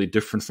definitely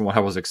different from what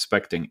I was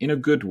expecting in a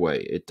good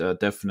way.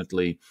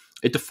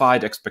 It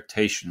defied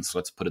expectations,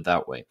 let's put it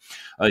that way.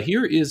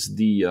 Here is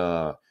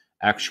the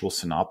actual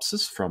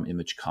synopsis from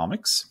Image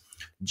Comics.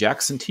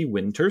 Jackson T.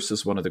 Winters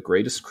is one of the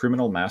greatest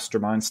criminal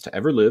masterminds to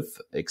ever live,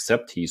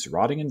 except he's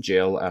rotting in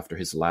jail after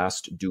his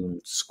last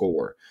doomed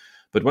score.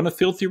 But when a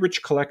filthy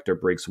rich collector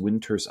breaks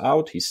Winters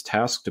out, he's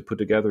tasked to put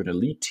together an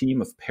elite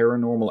team of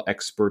paranormal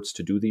experts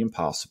to do the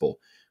impossible: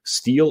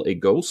 steal a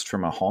ghost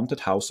from a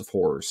haunted house of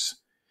horrors.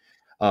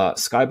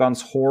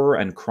 Skybound's horror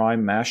and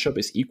crime mashup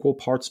is equal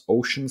parts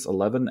Ocean's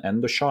 11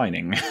 and The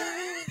Shining.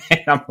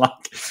 And I'm like,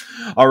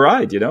 all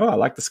right, I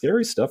like the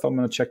scary stuff. I'm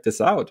going to check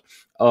this out.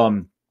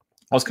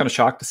 I was kind of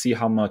shocked to see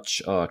how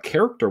much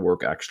character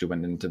work actually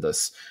went into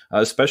this,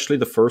 especially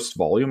the first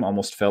volume.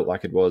 Almost felt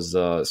like it was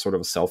sort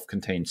of a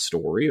self-contained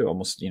story,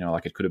 almost,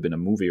 like it could have been a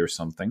movie or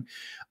something.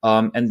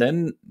 And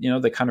then,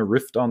 they kind of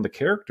riffed on the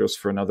characters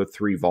for another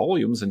 3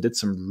 volumes and did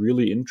some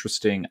really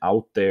interesting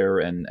out there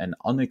and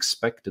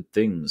unexpected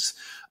things.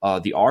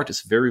 The art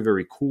is very,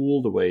 very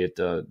cool. The way it,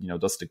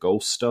 does the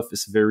ghost stuff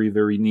is very,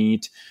 very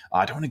neat.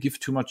 I don't want to give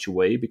too much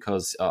away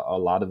because a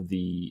lot of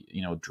the,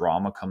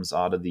 drama comes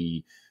out of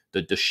the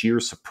sheer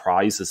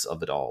surprises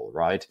of it all,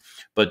 right?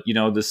 But,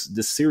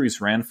 this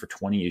series ran for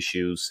 20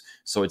 issues,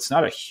 so it's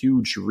not a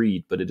huge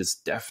read, but it is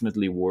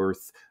definitely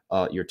worth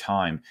your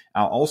time.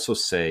 I'll also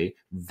say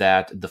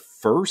that the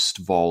first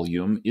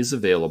volume is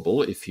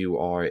available if you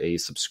are a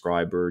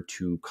subscriber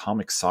to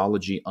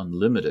Comixology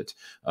Unlimited.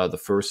 The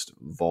first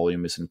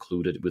volume is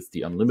included with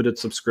the Unlimited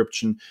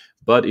subscription,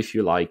 but if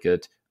you like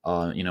it,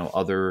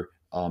 other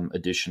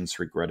editions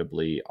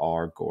regrettably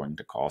are going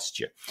to cost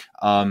you.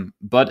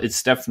 But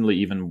it's definitely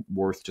even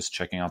worth just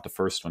checking out the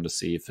first one to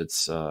see if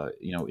it's,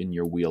 in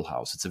your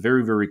wheelhouse. It's a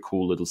very, very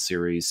cool little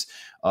series.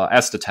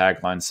 As the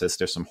tagline says,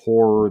 there's some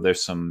horror,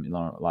 there's some,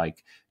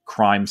 like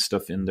crime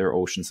stuff in there,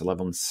 Ocean's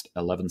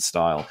 11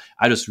 style.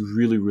 I just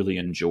really, really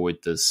enjoyed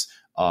this.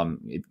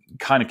 It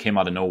kind of came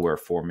out of nowhere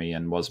for me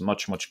and was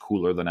much, much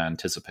cooler than I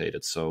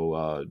anticipated.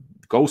 So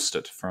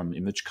Ghosted from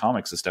Image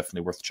Comics is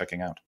definitely worth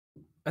checking out.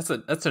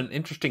 That's an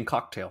interesting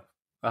cocktail.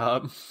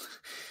 But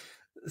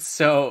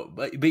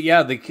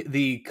yeah,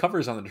 the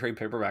covers on the trade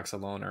paperbacks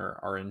alone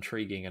are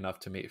intriguing enough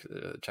to me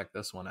to check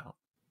this one out.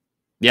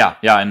 Yeah,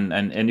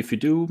 and if you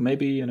do,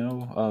 maybe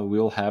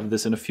we'll have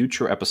this in a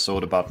future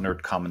episode about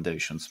Nerd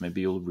Commendations.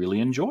 Maybe you'll really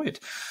enjoy it.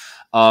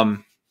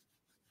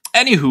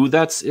 Anywho,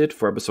 that's it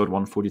for episode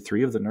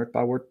 143 of the Nerd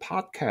Byword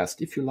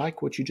podcast. If you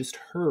like what you just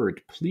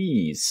heard,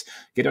 please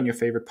get on your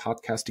favorite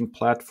podcasting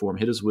platform,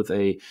 hit us with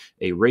a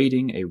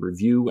rating, a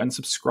review, and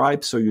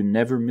subscribe so you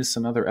never miss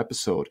another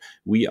episode.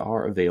 We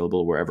are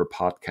available wherever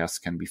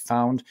podcasts can be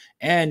found,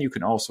 and you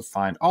can also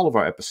find all of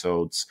our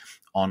episodes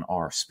on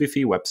our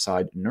spiffy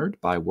website,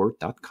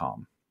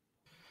 nerdbyword.com.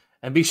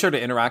 And be sure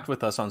to interact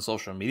with us on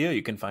social media.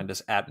 You can find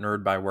us at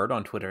Nerd by Word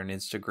on Twitter and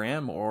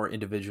Instagram, or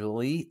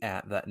individually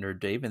at That Nerd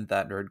Dave and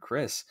That Nerd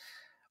Kris.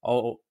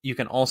 You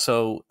can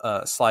also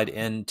slide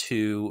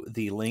into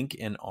the link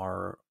in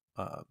our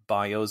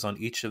bios on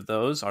each of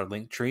those, our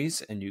link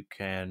trees, and you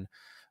can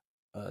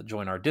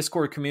join our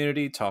Discord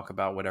community, talk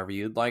about whatever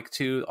you'd like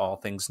to, all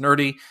things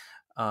nerdy.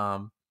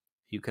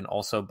 You can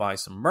also buy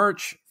some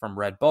merch from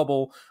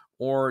Redbubble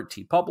or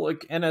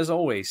TeePublic. And as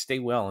always, stay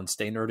well and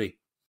stay nerdy.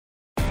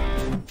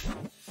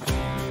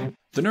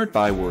 The Nerd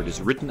Byword is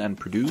written and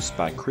produced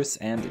by Kris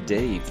and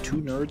Dave, 2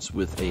 nerds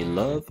with a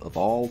love of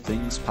all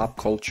things pop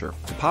culture.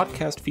 The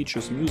podcast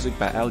features music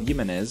by Al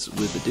Jimenez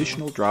with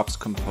additional drops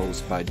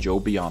composed by Joe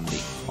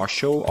Biondi. Our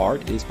show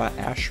art is by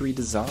Ashery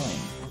Design.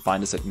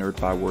 Find us at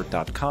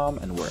nerdbyword.com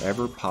and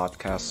wherever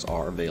podcasts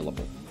are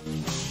available.